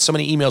together. I got so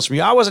many emails from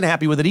you. I wasn't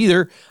happy with it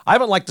either. I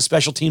haven't liked the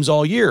special teams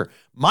all year.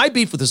 My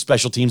beef with the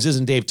special teams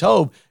isn't Dave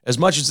Toub as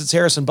much as it's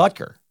Harrison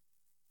Butker.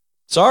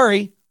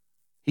 Sorry.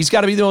 He's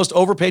got to be the most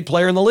overpaid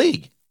player in the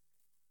league.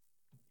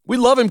 We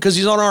love him because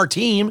he's on our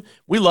team.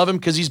 We love him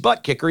because he's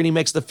butt kicker and he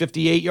makes the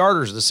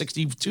 58-yarders, the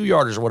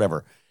 62-yarders or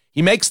whatever.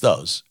 He makes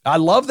those. I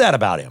love that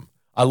about him.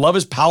 I love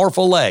his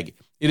powerful leg.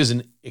 It is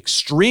an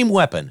extreme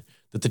weapon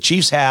that the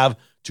Chiefs have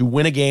to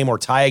win a game or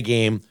tie a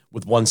game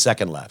with 1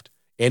 second left.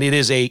 And it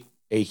is a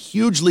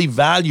hugely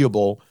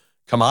valuable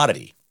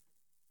commodity.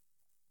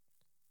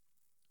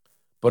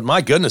 But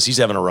my goodness, he's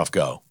having a rough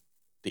go.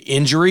 The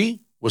injury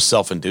was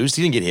self-induced.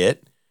 He didn't get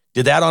hit.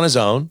 Did that on his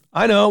own.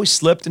 I know, he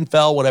slipped and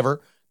fell, whatever.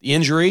 The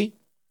injury,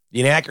 the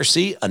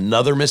inaccuracy,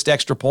 another missed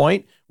extra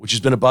point, which has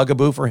been a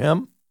bugaboo for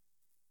him.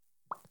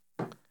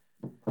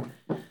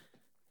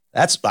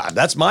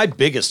 That's my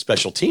biggest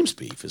special teams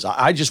beef is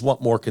I just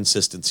want more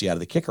consistency out of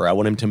the kicker. I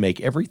want him to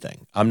make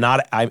everything. I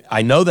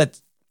know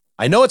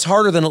it's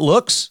harder than it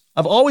looks.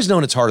 I've always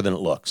known it's harder than it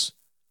looks.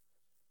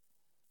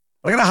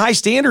 I got a high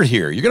standard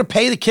here. You're going to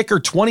pay the kicker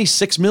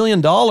 $26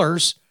 million,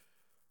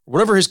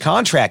 whatever his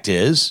contract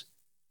is.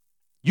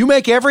 You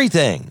make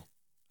everything.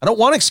 I don't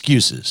want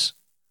excuses.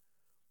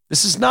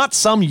 This is not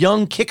some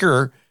young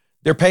kicker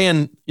they're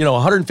paying,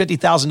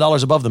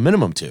 $150,000 above the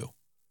minimum to.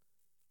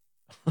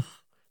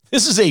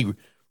 This is a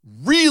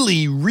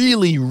really,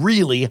 really,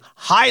 really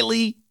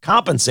highly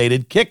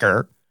compensated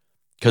kicker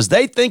because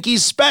they think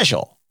he's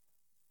special.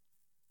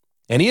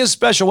 And he is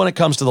special when it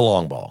comes to the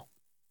long ball.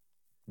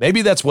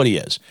 Maybe that's what he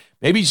is.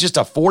 Maybe he's just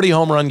a 40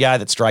 home run guy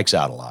that strikes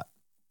out a lot.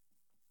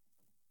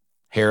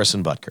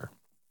 Harrison Butker.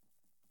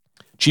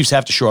 Chiefs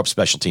have to show up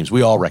special teams.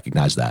 We all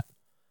recognize that.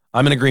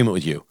 I'm in agreement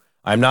with you.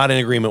 I'm not in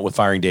agreement with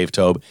firing Dave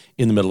Toub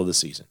in the middle of the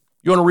season.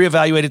 You want to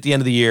reevaluate at the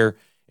end of the year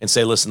and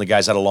say, listen, the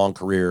guy's had a long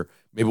career.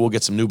 Maybe we'll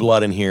get some new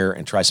blood in here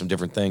and try some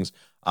different things.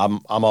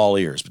 I'm all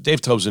ears. But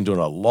Dave Toub's been doing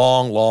it a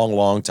long, long,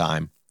 long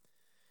time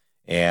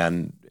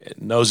and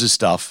knows his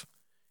stuff.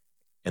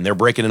 And they're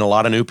breaking in a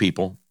lot of new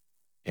people.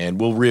 And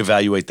we'll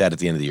reevaluate that at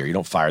the end of the year. You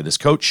don't fire this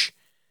coach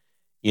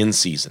in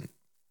season.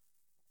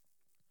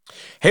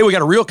 Hey, we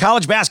got a real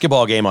college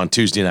basketball game on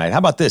Tuesday night. How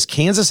about this?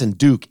 Kansas and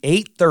Duke,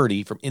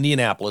 8:30 from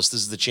Indianapolis. This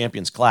is the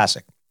Champions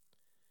Classic.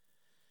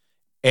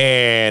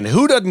 And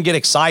who doesn't get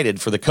excited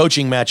for the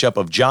coaching matchup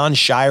of Jon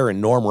Scheyer and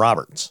Norm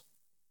Roberts?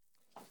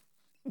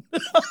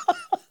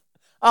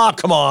 Oh,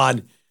 come on.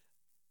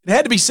 It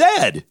had to be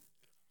said.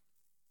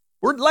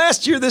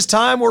 Last year this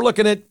time, we're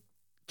looking at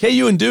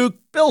KU and Duke,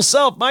 Bill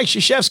Self, Mike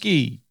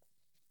Krzyzewski.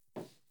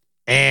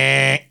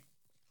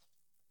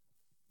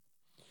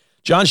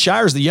 Jon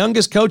Scheyer is the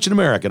youngest coach in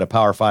America at a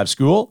Power 5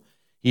 school.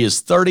 He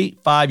is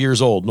 35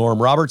 years old.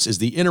 Norm Roberts is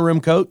the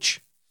interim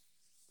coach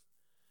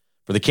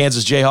for the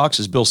Kansas Jayhawks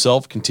as Bill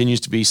Self continues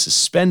to be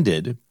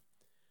suspended.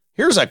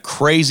 Here's a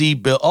crazy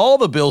Bill, all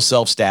the Bill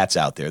Self stats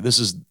out there.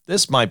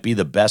 This might be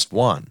the best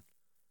one.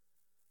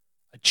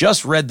 I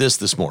just read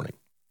this morning.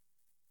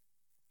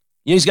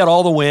 Yeah, he's got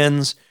all the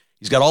wins.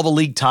 He's got all the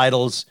league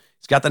titles.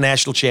 He's got the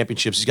national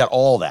championships. He's got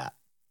all that.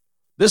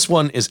 This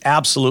one is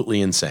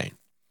absolutely insane.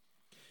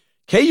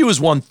 KU has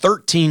won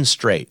 13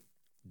 straight,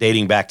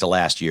 dating back to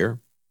last year,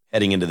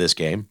 heading into this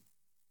game.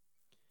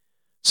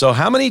 So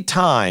how many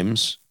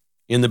times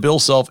in the Bill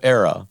Self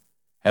era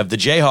have the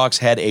Jayhawks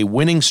had a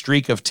winning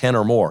streak of 10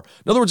 or more?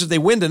 In other words, if they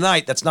win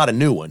tonight, that's not a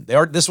new one.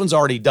 This one's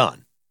already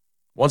done.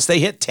 Once they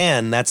hit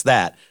 10, that's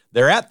that.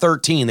 They're at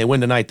 13. They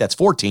win tonight, that's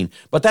 14.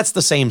 But that's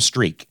the same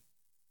streak.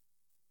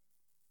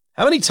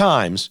 How many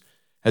times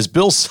has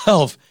Bill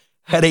Self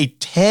had a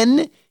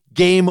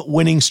 10-game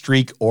winning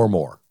streak or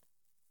more?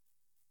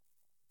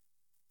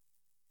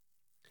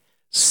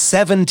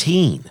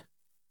 17.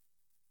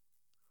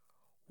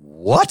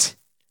 What?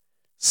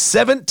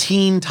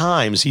 17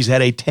 times he's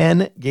had a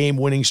 10-game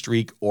winning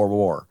streak or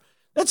more.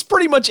 That's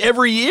pretty much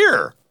every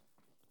year.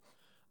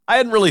 I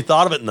hadn't really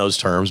thought of it in those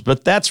terms,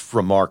 but that's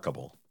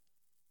remarkable.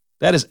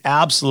 That is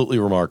absolutely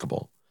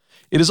remarkable.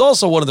 It is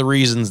also one of the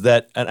reasons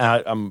that, and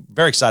I'm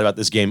very excited about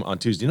this game on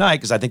Tuesday night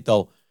because I think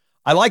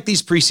I like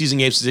these preseason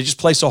games because they just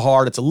play so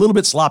hard. It's a little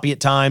bit sloppy at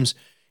times.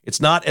 It's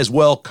not as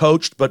well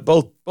coached, but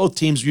both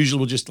teams usually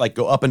will just like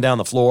go up and down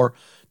the floor.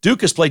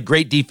 Duke has played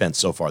great defense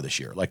so far this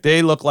year. Like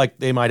they look like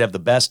they might have the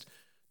best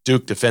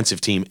Duke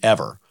defensive team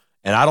ever.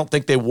 And I don't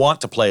think they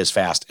want to play as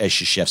fast as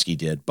Krzyzewski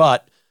did,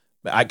 but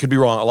I could be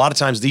wrong. A lot of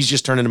times these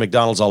just turn into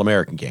McDonald's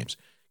All-American games.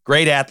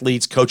 Great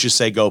athletes, coaches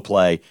say go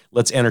play.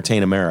 Let's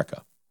entertain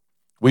America.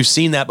 We've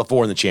seen that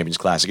before in the Champions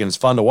Classic, and it's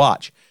fun to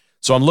watch.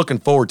 So I'm looking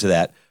forward to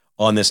that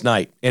on this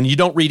night. And you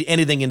don't read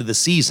anything into the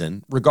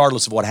season,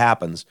 regardless of what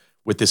happens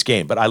with this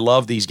game. But I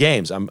love these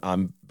games.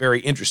 I'm very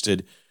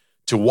interested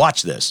to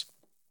watch this.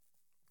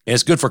 And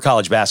it's good for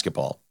college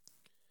basketball.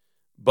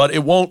 But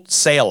it won't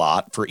say a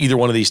lot for either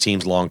one of these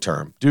teams long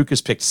term. Duke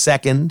is picked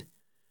second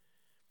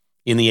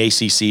in the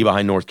ACC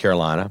behind North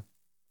Carolina.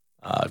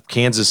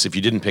 Kansas, if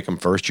you didn't pick them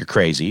first, you're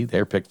crazy.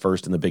 They're picked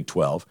first in the Big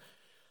 12.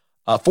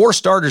 4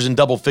 starters in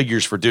double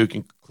figures for Duke,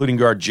 including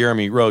guard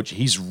Jeremy Roach.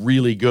 He's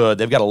really good.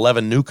 They've got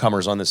 11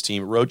 newcomers on this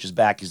team. Roach is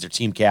back. He's their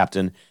team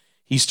captain.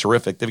 He's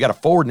terrific. They've got a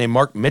forward named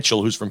Mark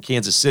Mitchell, who's from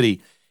Kansas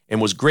City and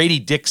was Grady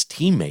Dick's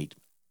teammate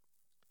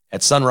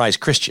at Sunrise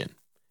Christian.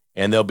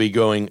 And they'll be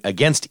going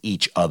against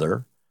each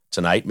other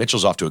tonight.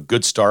 Mitchell's off to a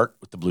good start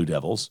with the Blue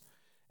Devils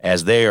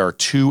as they are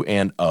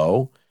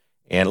 2-0.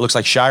 And it looks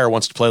like Scheyer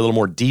wants to play a little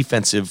more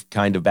defensive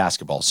kind of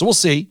basketball. So we'll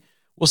see.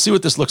 We'll see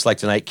what this looks like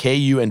tonight.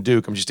 KU and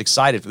Duke. I'm just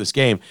excited for this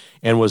game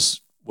and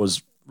was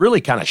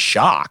really kind of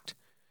shocked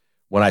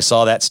when I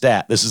saw that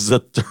stat. This is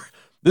the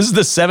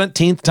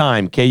 17th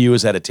time KU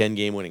has had a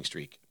 10-game winning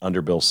streak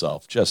under Bill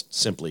Self. Just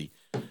simply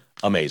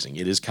amazing.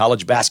 It is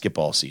college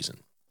basketball season.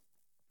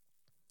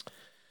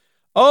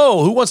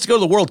 Oh, who wants to go to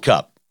the World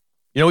Cup?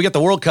 You know, we got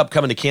the World Cup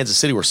coming to Kansas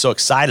City. We're so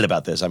excited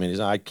about this. I mean,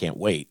 I can't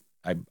wait.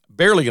 I'm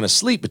barely going to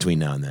sleep between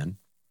now and then.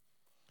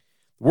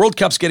 The World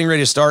Cup's getting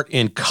ready to start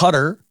in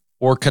Qatar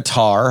or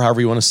Qatar, however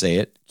you want to say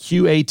it.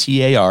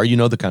 Qatar, you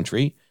know the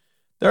country.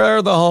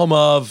 They're the home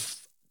of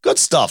good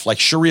stuff like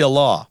Sharia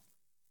law.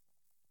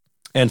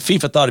 And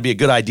FIFA thought it'd be a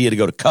good idea to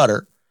go to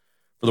Qatar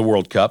for the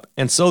World Cup.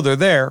 And so they're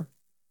there.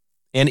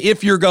 And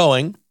if you're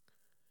going,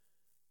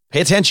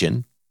 pay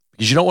attention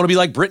because you don't want to be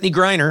like Brittany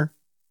Griner,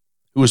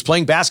 who was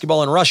playing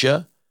basketball in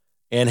Russia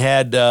and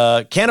had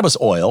cannabis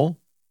oil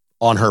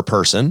on her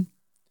person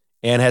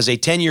and has a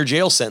 10-year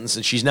jail sentence,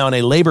 and she's now in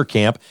a labor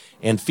camp,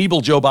 and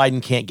feeble Joe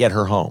Biden can't get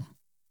her home.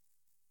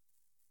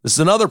 This is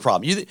another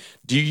problem.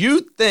 Do you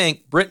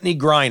think Brittany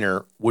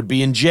Griner would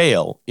be in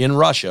jail in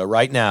Russia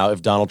right now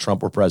if Donald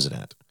Trump were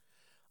president?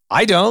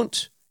 I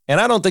don't, and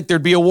I don't think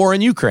there'd be a war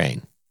in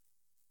Ukraine.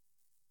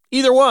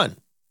 Either one.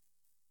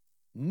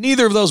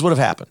 Neither of those would have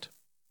happened.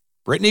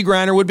 Brittany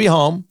Griner would be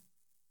home.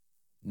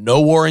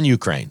 No war in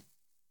Ukraine.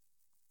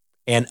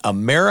 An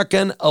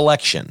American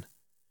election.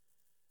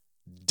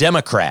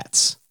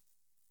 Democrats.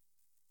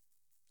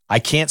 I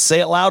can't say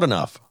it loud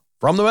enough.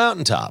 From the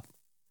mountaintop.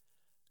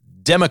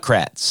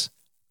 Democrats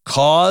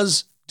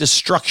cause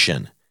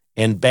destruction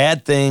and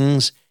bad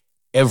things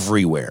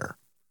everywhere,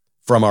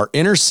 from our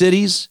inner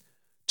cities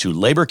to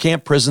labor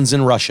camp prisons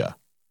in Russia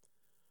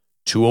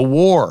to a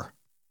war.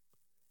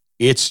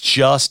 It's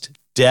just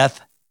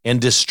death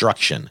and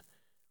destruction.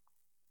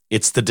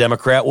 It's the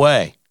Democrat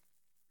way.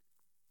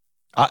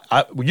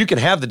 You can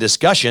have the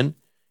discussion.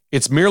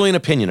 It's merely an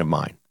opinion of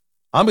mine.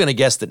 I'm going to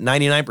guess that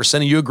 99%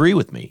 of you agree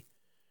with me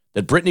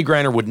that Brittany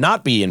Griner would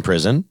not be in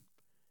prison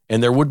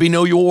and there would be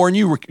no war in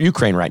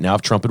Ukraine right now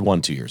if Trump had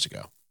won 2 years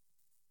ago.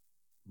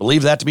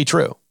 Believe that to be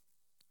true.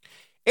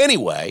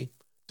 Anyway,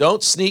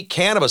 don't sneak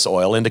cannabis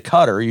oil into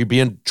Qatar. You'd be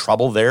in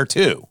trouble there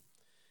too.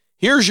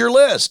 Here's your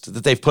list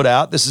that they've put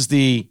out. This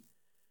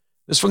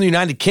is from the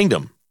United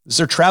Kingdom. This is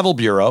their travel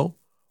bureau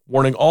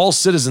warning all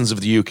citizens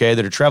of the UK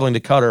that are traveling to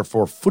Qatar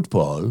for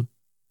football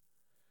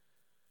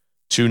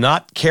to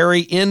not carry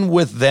in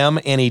with them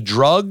any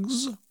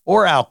drugs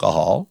or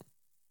alcohol.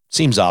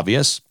 Seems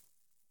obvious.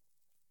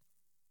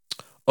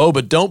 Oh,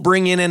 but don't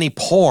bring in any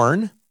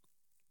porn.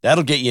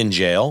 That'll get you in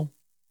jail.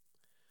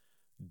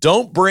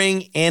 Don't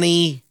bring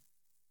any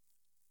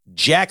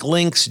Jack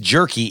Link's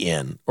jerky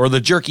in, or the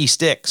jerky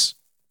sticks.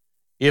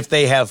 If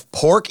they have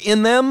pork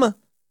in them,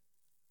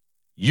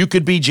 you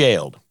could be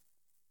jailed.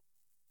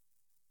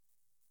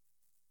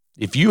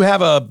 If you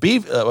have a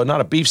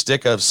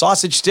a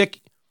sausage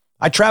stick,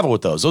 I travel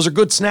with those. Those are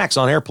good snacks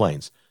on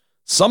airplanes.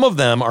 Some of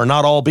them are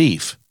not all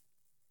beef.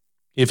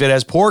 If it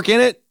has pork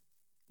in it,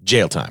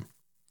 jail time.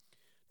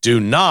 Do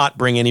not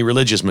bring any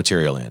religious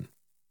material in.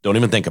 Don't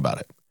even think about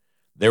it.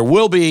 There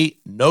will be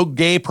no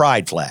gay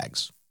pride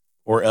flags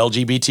or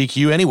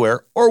LGBTQ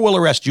anywhere, or we'll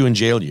arrest you and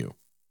jail you.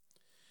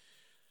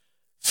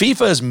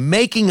 FIFA is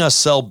making us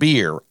sell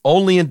beer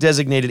only in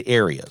designated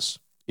areas.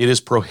 It is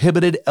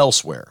prohibited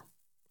elsewhere.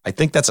 I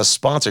think that's a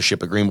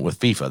sponsorship agreement with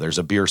FIFA. There's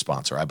a beer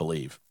sponsor, I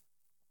believe.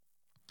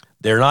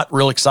 They're not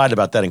real excited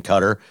about that in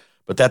Qatar,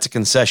 but that's a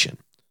concession.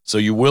 So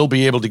you will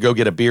be able to go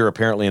get a beer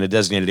apparently in a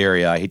designated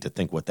area. I hate to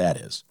think what that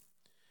is.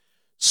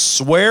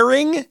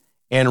 Swearing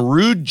and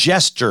rude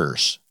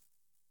gestures.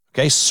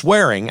 Okay,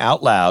 swearing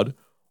out loud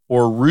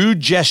or rude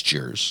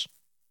gestures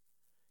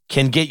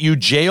can get you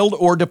jailed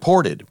or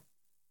deported.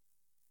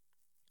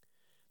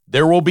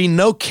 There will be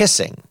no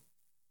kissing.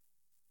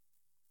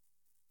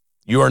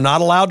 You are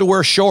not allowed to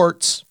wear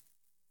shorts,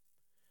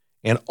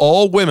 and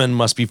all women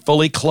must be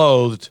fully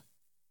clothed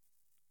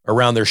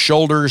around their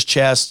shoulders,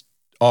 chest,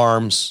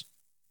 arms,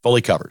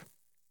 fully covered.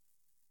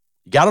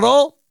 You got it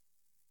all?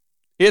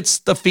 It's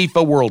the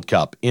FIFA World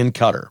Cup in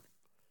Qatar.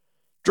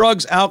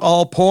 Drugs,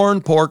 alcohol,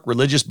 porn, pork,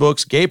 religious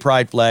books, gay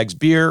pride flags,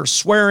 beer,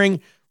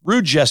 swearing,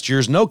 rude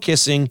gestures, no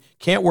kissing,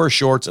 can't wear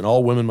shorts, and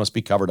all women must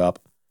be covered up.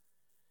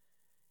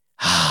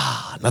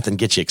 Nothing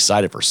gets you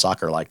excited for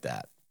soccer like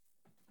that.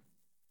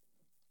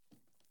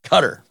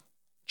 Qatar,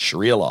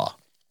 Sharia law.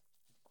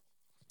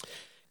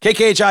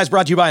 KKHI is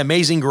brought to you by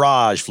Amazing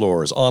Garage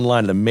Floors,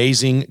 online at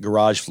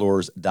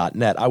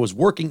AmazingGarageFloors.net. I was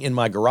working in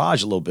my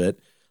garage a little bit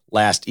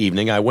last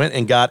evening. I went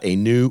and got a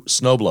new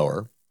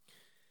snowblower,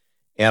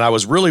 and I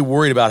was really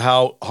worried about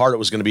how hard it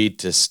was going to be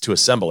to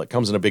assemble. It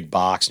comes in a big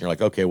box, and you're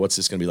like, okay, what's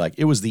this going to be like?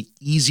 It was the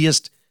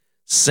easiest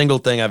single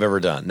thing I've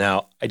ever done.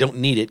 Now, I don't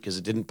need it because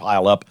it didn't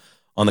pile up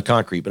on the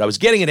concrete, but I was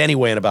getting it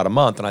anyway in about a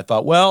month, and I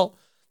thought, well,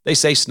 they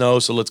say snow,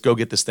 so let's go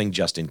get this thing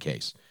just in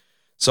case.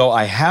 So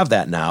I have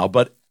that now,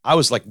 but I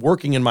was like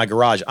working in my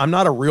garage. I'm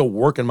not a real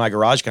work in my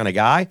garage kind of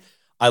guy.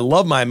 I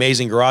love my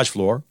Amazing Garage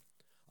Floor.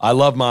 I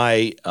love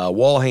my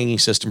wall hanging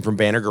system from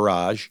Banner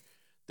Garage.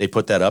 They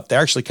put that up.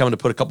 They're actually coming to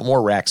put a couple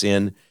more racks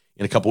in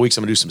a couple weeks.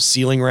 I'm going to do some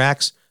ceiling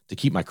racks to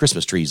keep my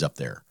Christmas trees up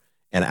there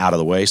and out of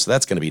the way. So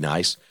that's going to be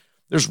nice.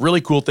 There's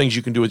really cool things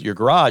you can do with your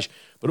garage,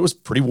 but it was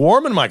pretty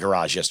warm in my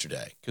garage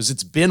yesterday because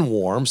it's been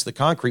warm. So the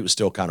concrete was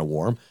still kind of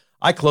warm.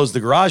 I closed the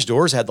garage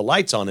doors, had the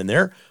lights on in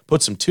there,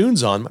 put some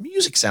tunes on. My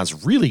music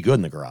sounds really good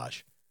in the garage.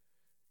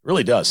 It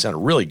really does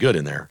sound really good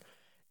in there.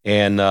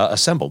 And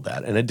assembled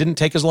that. And it didn't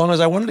take as long as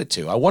I wanted it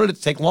to. I wanted it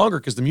to take longer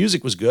because the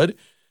music was good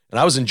and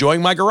I was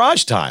enjoying my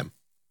garage time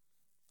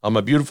on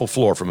my beautiful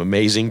floor from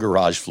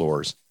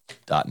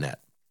AmazingGarageFloors.net.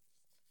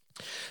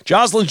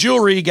 Jocelyn's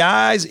Jewelry,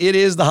 guys. It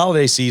is the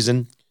holiday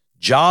season.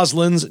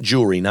 Jocelyn's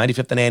Jewelry,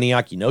 95th and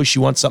Antioch. You know she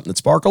wants something that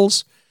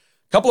sparkles.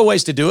 A couple of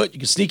ways to do it. You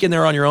can sneak in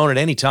there on your own at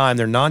any time.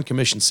 They're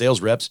non-commissioned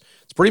sales reps.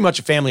 It's pretty much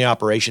a family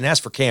operation.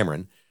 Ask for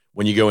Cameron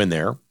when you go in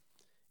there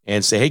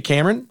and say, hey,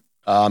 Cameron,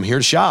 I'm here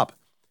to shop.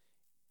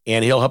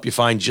 And he'll help you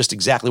find just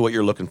exactly what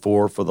you're looking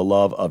for the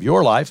love of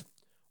your life.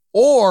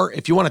 Or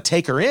if you want to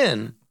take her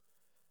in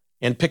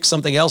and pick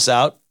something else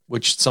out,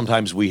 which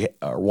sometimes we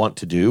want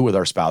to do with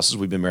our spouses.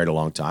 We've been married a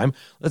long time.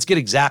 Let's get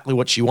exactly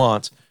what she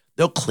wants.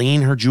 They'll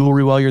clean her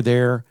jewelry while you're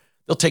there.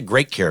 They'll take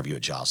great care of you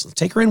at Jocelyn's.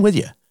 Take her in with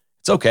you.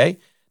 It's okay.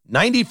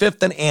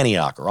 95th and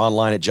Antioch, or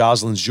online at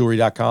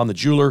joslynsjewelry.com, the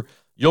jeweler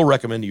you'll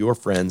recommend to your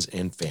friends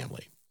and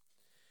family.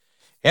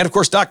 And, of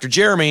course, Dr.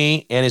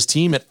 Jeremy and his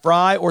team at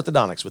Fry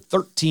Orthodontics with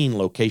 13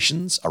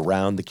 locations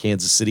around the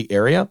Kansas City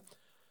area.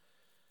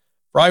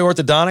 Fry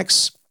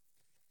Orthodontics,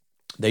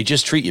 they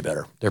just treat you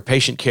better. Their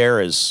patient care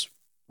is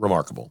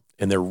remarkable.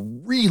 And they're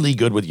really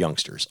good with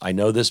youngsters. I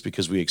know this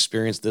because we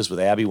experienced this with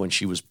Abby when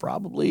she was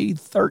probably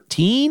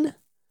 13.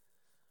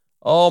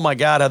 Oh my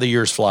God, how the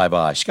years fly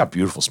by. She's got a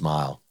beautiful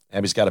smile.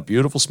 Abby's got a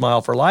beautiful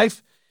smile for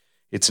life.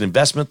 It's an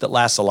investment that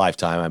lasts a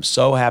lifetime. I'm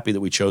so happy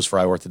that we chose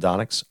Fry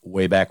Orthodontics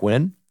way back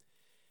when.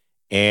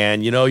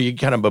 And, you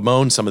kind of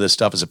bemoan some of this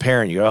stuff as a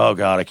parent. You go, oh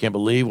God, I can't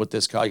believe what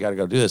this cost. You got to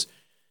go do this.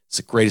 It's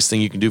the greatest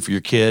thing you can do for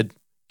your kid.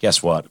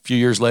 Guess what? A few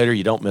years later,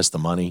 you don't miss the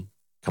money.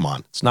 Come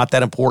on. It's not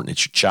that important.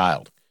 It's your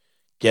child.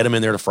 Get them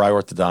in there to Fry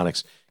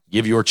Orthodontics.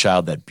 Give your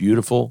child that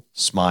beautiful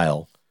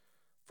smile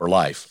for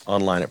life.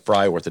 Online at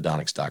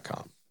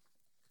fryorthodontics.com.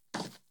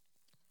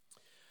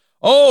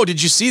 Oh,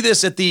 did you see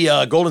this at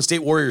the Golden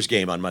State Warriors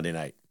game on Monday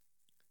night?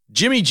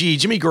 Jimmy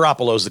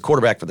Garoppolo is the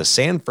quarterback for the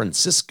San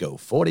Francisco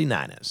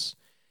 49ers.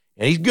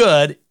 And he's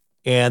good.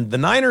 And the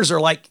Niners are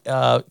like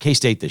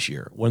K-State this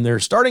year. When their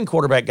starting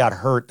quarterback got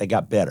hurt, they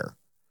got better.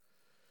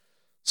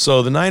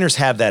 So the Niners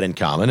have that in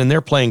common, and they're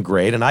playing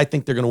great, and I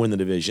think they're going to win the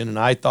division. And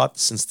I thought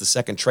since the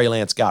second Trey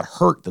Lance got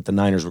hurt that the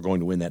Niners were going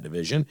to win that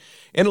division.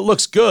 And it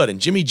looks good. And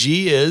Jimmy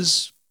G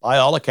is, by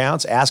all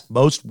accounts, ask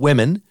most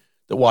women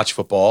that watch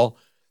football,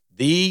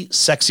 the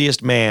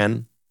sexiest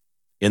man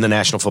in the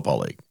National Football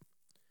League.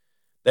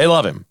 They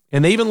love him.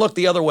 And they even look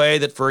the other way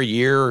that for a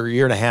year or a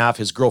year and a half,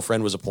 his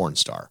girlfriend was a porn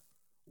star.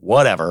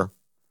 Whatever.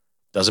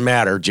 Doesn't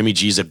matter. Jimmy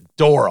G's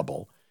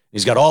adorable.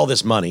 He's got all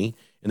this money,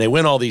 and they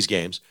win all these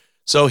games.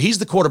 So he's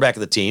the quarterback of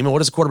the team. And what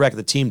does the quarterback of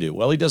the team do?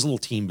 Well, he does a little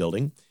team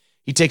building.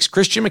 He takes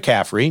Christian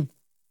McCaffrey.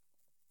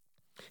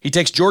 He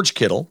takes George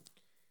Kittle.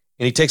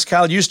 And he takes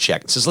Kyle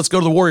Juszczyk and says, let's go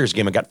to the Warriors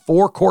game. I got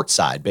 4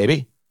 courtside,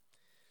 baby.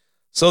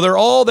 So they're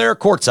all there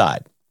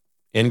courtside.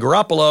 And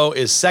Garoppolo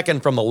is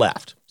second from the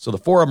left. So the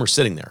 4 of them are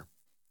sitting there.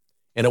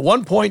 And at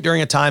one point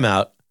during a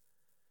timeout,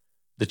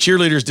 the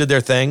cheerleaders did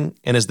their thing.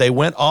 And as they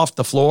went off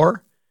the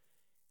floor,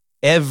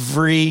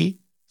 every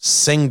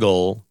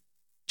single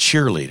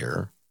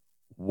cheerleader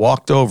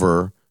walked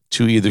over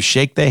to either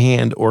shake the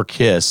hand or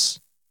kiss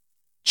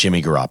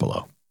Jimmy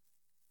Garoppolo.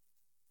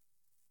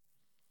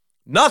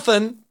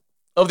 Nothing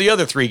of the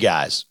other 3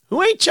 guys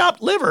who ain't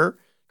chopped liver.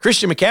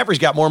 Christian McCaffrey's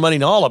got more money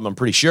than all of them, I'm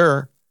pretty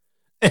sure.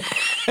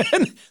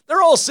 And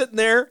they're all sitting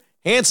there,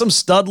 handsome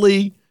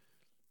Studley,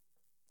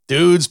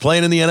 dudes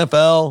playing in the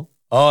NFL.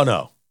 Oh,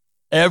 no.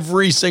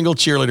 Every single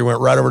cheerleader went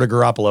right over to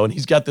Garoppolo, and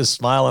he's got this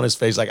smile on his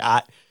face like,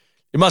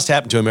 it must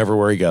happen to him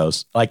everywhere he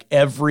goes. Like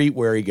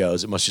everywhere he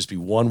goes, it must just be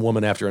one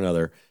woman after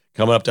another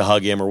coming up to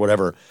hug him or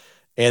whatever.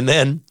 And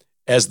then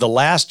as the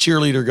last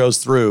cheerleader goes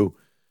through,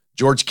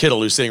 George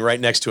Kittle, who's sitting right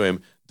next to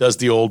him, does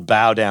the old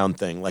bow down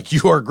thing. Like,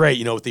 you are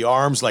great, with the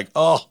arms like,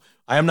 oh,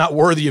 I am not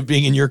worthy of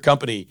being in your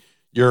company.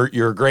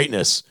 Your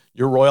greatness,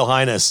 your royal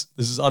highness.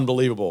 This is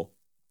unbelievable.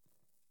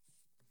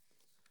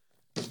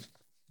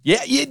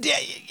 Yeah,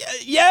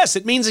 yes,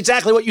 it means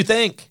exactly what you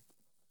think.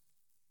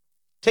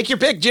 Take your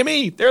pick,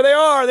 Jimmy. There they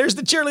are. There's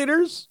the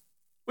cheerleaders.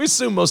 We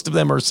assume most of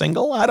them are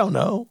single. I don't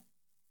know.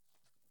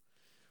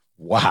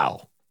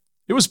 Wow.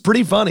 It was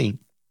pretty funny.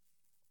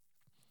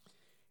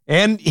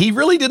 And he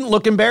really didn't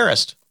look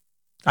embarrassed.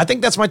 I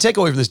think that's my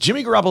takeaway from this.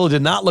 Jimmy Garoppolo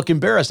did not look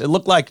embarrassed. It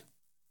looked like,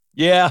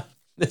 yeah,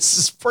 this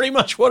is pretty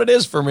much what it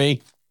is for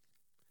me.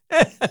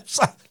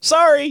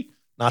 Sorry.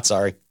 Not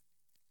sorry.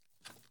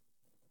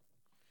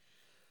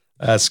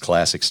 That's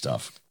classic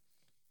stuff.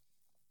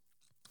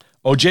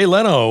 Oh, Jay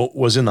Leno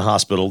was in the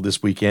hospital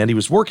this weekend. He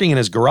was working in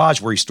his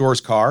garage where he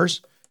stores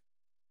cars.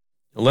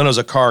 Leno's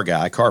a car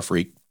guy, car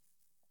freak.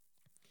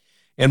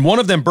 And one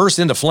of them burst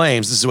into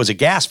flames. This was a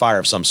gas fire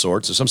of some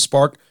sort. So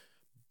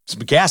some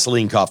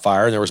gasoline caught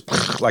fire, and there was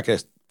like a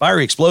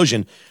fiery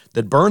explosion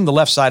that burned the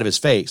left side of his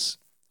face.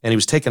 And he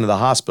was taken to the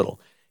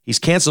hospital. He's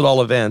canceled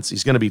all events.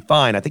 He's going to be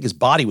fine. I think his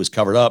body was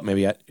covered up.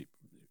 Maybe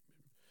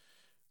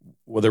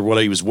whether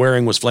what he was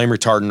wearing was flame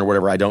retardant or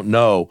whatever, I don't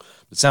know.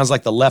 It sounds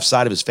like the left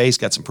side of his face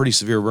got some pretty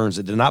severe burns.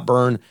 It did not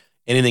burn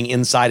anything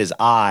inside his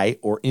eye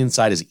or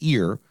inside his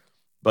ear,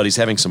 but he's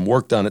having some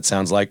work done, it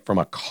sounds like, from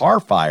a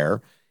car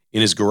fire in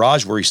his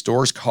garage where he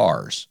stores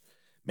cars.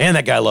 Man,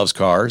 that guy loves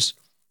cars.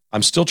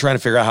 I'm still trying to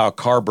figure out how a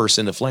car bursts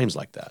into flames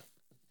like that.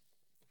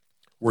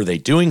 Were they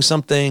doing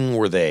something?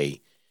 Were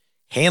they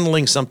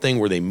handling something?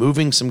 Were they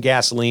moving some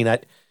gasoline?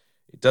 It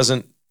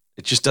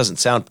just doesn't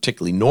sound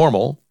particularly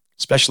normal,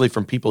 especially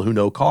from people who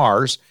know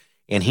cars,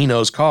 and he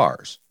knows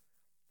cars.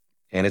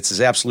 And it's his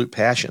absolute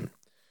passion.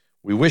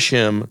 We wish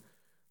him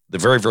the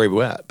very, very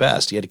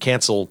best. He had to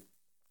cancel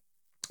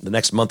the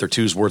next month or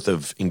two's worth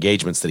of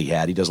engagements that he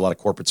had. He does a lot of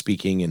corporate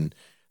speaking, and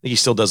I think he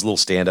still does a little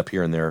stand-up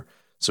here and there.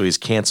 So he's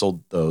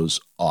canceled those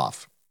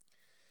off.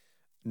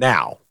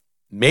 Now,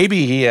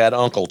 maybe he had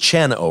Uncle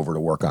Chen over to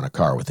work on a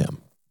car with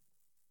him.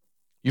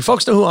 You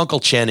folks know who Uncle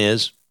Chen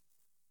is?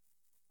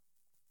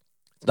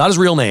 It's not his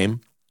real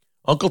name.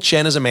 Uncle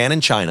Chen is a man in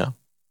China.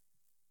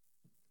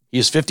 He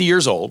is 50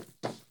 years old.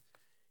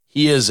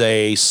 He is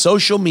a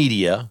social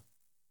media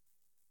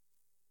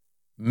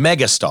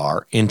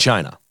megastar in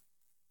China.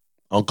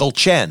 Uncle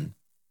Chen.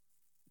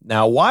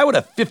 Now, why would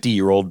a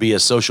 50-year-old be a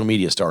social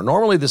media star?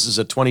 Normally, this is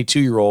a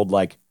 22-year-old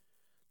like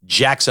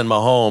Jackson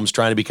Mahomes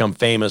trying to become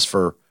famous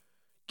for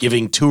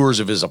giving tours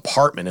of his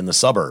apartment in the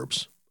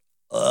suburbs.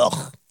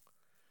 Ugh.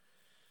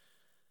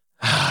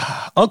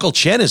 Uncle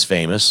Chen is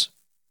famous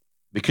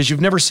because you've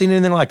never seen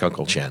anything like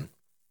Uncle Chen.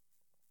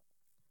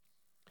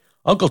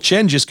 Uncle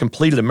Chen just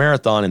completed a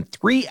marathon in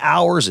 3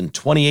 hours and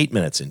 28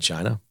 minutes in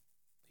China.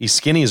 He's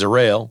skinny as a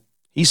rail.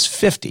 He's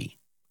 50.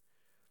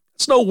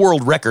 It's no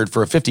world record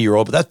for a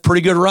 50-year-old, but that's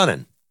pretty good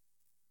running.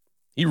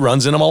 He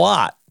runs in them a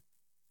lot.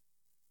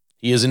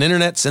 He is an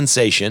internet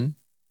sensation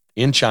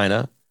in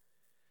China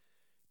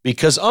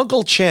because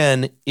Uncle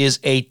Chen is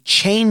a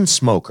chain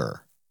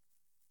smoker.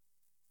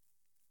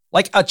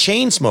 Like a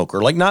chain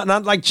smoker, like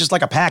not like just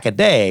like a pack a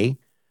day.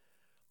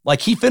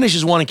 Like he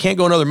finishes one and can't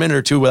go another minute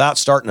or two without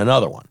starting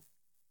another one.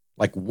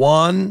 Like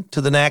one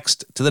to the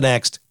next, to the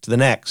next, to the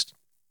next.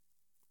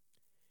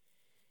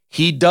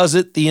 He does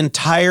it the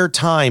entire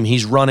time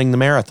he's running the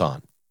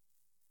marathon.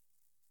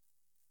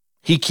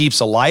 He keeps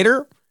a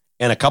lighter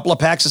and a couple of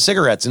packs of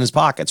cigarettes in his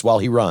pockets while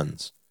he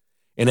runs.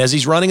 And as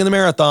he's running in the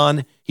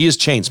marathon, he is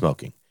chain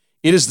smoking.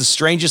 It is the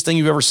strangest thing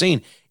you've ever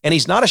seen. And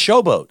he's not a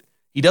showboat.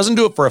 He doesn't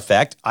do it for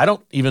effect. I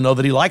don't even know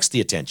that he likes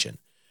the attention.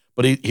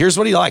 But here's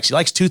what he likes. He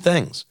likes two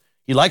things.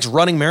 He likes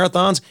running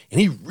marathons, and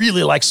he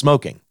really likes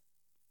smoking.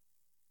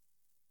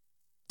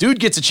 Dude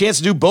gets a chance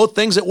to do both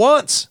things at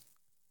once.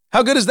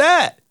 How good is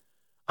that?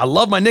 I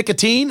love my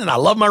nicotine, and I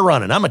love my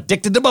running. I'm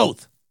addicted to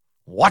both.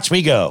 Watch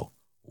me go.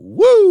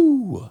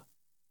 Woo!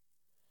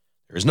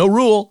 There's no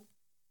rule.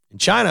 In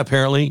China,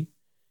 apparently,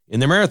 in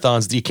their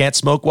marathons, you can't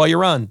smoke while you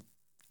run.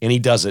 And he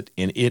does it,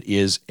 and it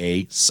is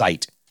a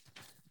sight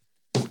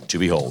to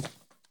behold.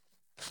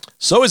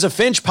 So is a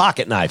Finch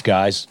pocket knife,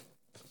 guys.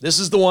 This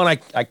is the one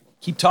I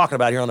keep talking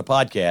about here on the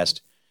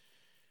podcast.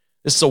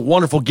 This is a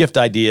wonderful gift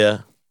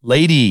idea.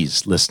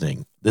 Ladies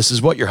listening, this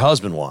is what your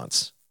husband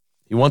wants.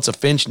 He wants a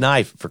Finch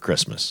knife for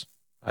Christmas.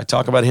 I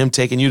talk about him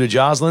taking you to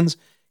Joslin's.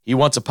 He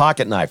wants a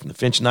pocket knife from the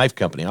Finch Knife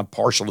Company. I'm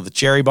partial to the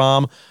Cherry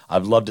Bomb.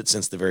 I've loved it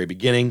since the very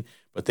beginning,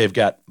 but they've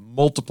got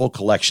multiple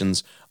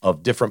collections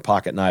of different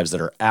pocket knives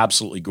that are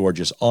absolutely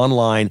gorgeous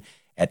online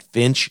at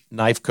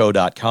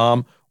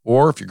finchknifeco.com.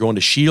 Or if you're going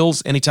to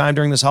Scheels anytime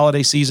during this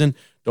holiday season,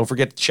 don't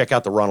forget to check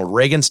out the Ronald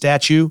Reagan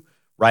statue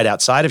right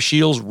outside of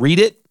Scheels. Read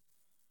it.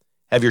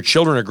 Have your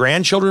children or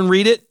grandchildren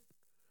read it.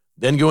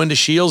 Then go into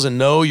Scheels and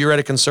know you're at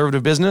a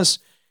conservative business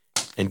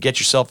and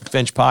get yourself a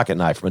Finch pocket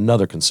knife from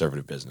another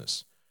conservative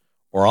business.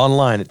 Or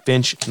online at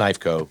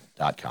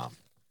finchknifeco.com.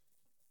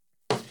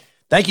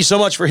 Thank you so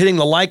much for hitting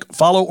the like,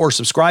 follow, or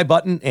subscribe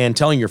button and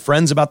telling your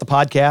friends about the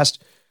podcast.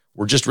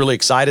 We're just really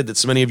excited that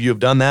so many of you have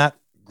done that.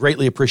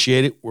 Greatly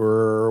appreciate it.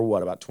 We're,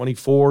 about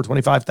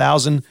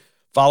 25,000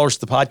 followers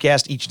to the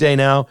podcast each day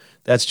now.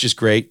 That's just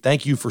great.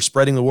 Thank you for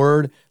spreading the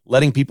word,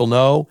 letting people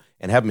know,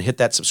 and have them hit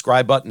that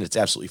subscribe button. It's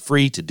absolutely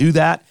free to do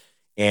that,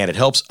 and it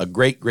helps a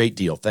great, great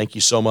deal. Thank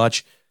you so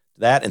much for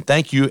that, and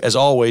thank you, as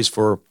always,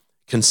 for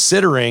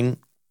considering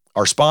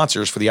our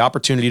sponsors for the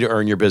opportunity to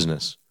earn your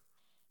business.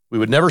 We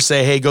would never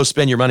say, hey, go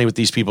spend your money with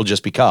these people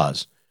just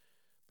because.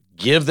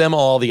 Give them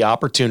all the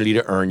opportunity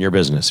to earn your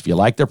business. If you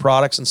like their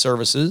products and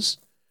services,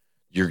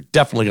 you're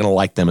definitely going to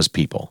like them as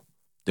people.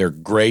 They're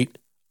great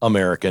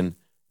American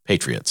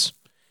patriots.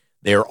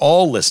 They are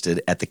all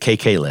listed at the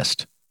KK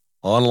List,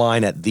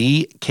 online at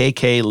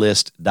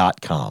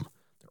thekklist.com.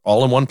 They're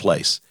all in one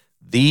place,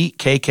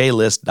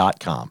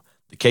 thekklist.com,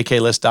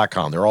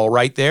 thekklist.com. They're all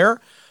right there.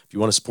 If you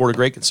want to support a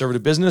great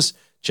conservative business,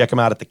 check them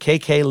out at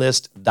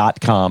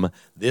thekklist.com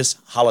this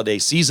holiday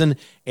season.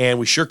 And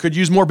we sure could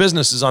use more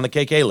businesses on the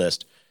KK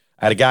List.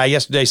 I had a guy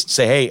yesterday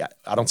say, hey,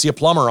 I don't see a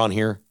plumber on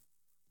here.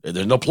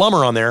 There's no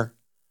plumber on there.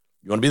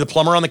 You want to be the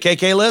plumber on the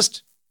KK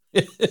List?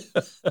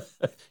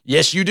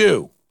 Yes, you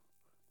do.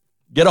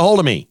 Get a hold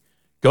of me.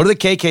 Go to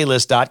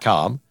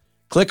thekklist.com,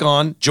 click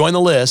on join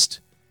the list,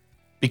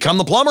 become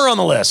the plumber on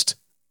the list.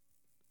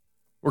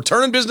 We're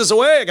turning business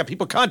away. I got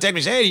people contact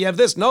me saying, hey, do you have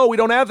this? No, we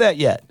don't have that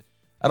yet.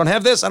 I don't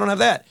have this. I don't have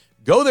that.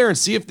 Go there and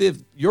see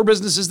if your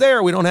business is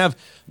there. We don't have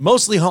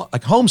mostly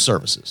like home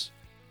services.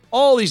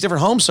 All these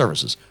different home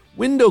services.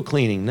 Window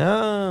cleaning.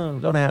 No,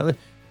 don't have it.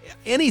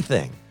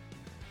 Anything.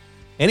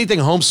 Anything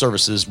home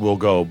services will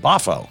go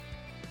boffo.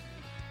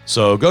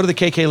 So go to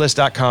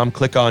thekklist.com,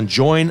 click on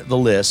join the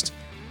list,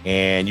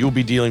 and you'll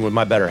be dealing with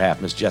my better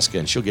half, Miss Jessica,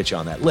 and she'll get you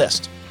on that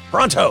list.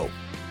 Pronto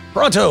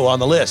on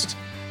the list,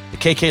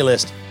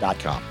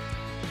 thekklist.com.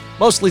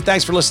 Mostly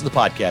thanks for listening to the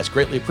podcast.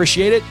 Greatly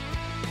appreciate it.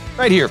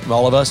 Right here from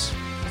all of us,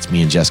 it's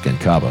me and Jessica in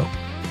Cabo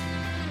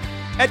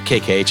at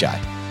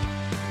KKHI.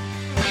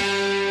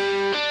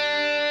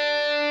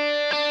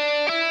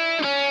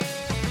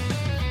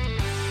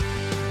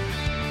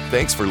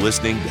 Thanks for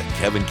listening to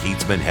Kevin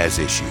Kietzman Has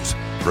Issues,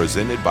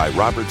 presented by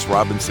Roberts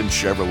Robinson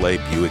Chevrolet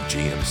Buick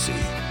GMC.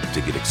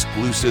 To get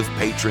exclusive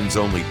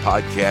patrons-only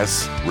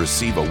podcasts,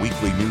 receive a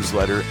weekly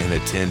newsletter, and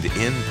attend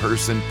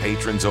in-person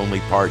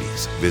patrons-only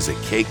parties, visit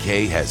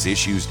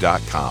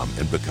kkhasissues.com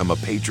and become a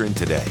patron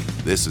today.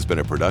 This has been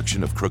a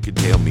production of Crooked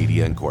Tail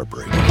Media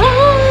Incorporated.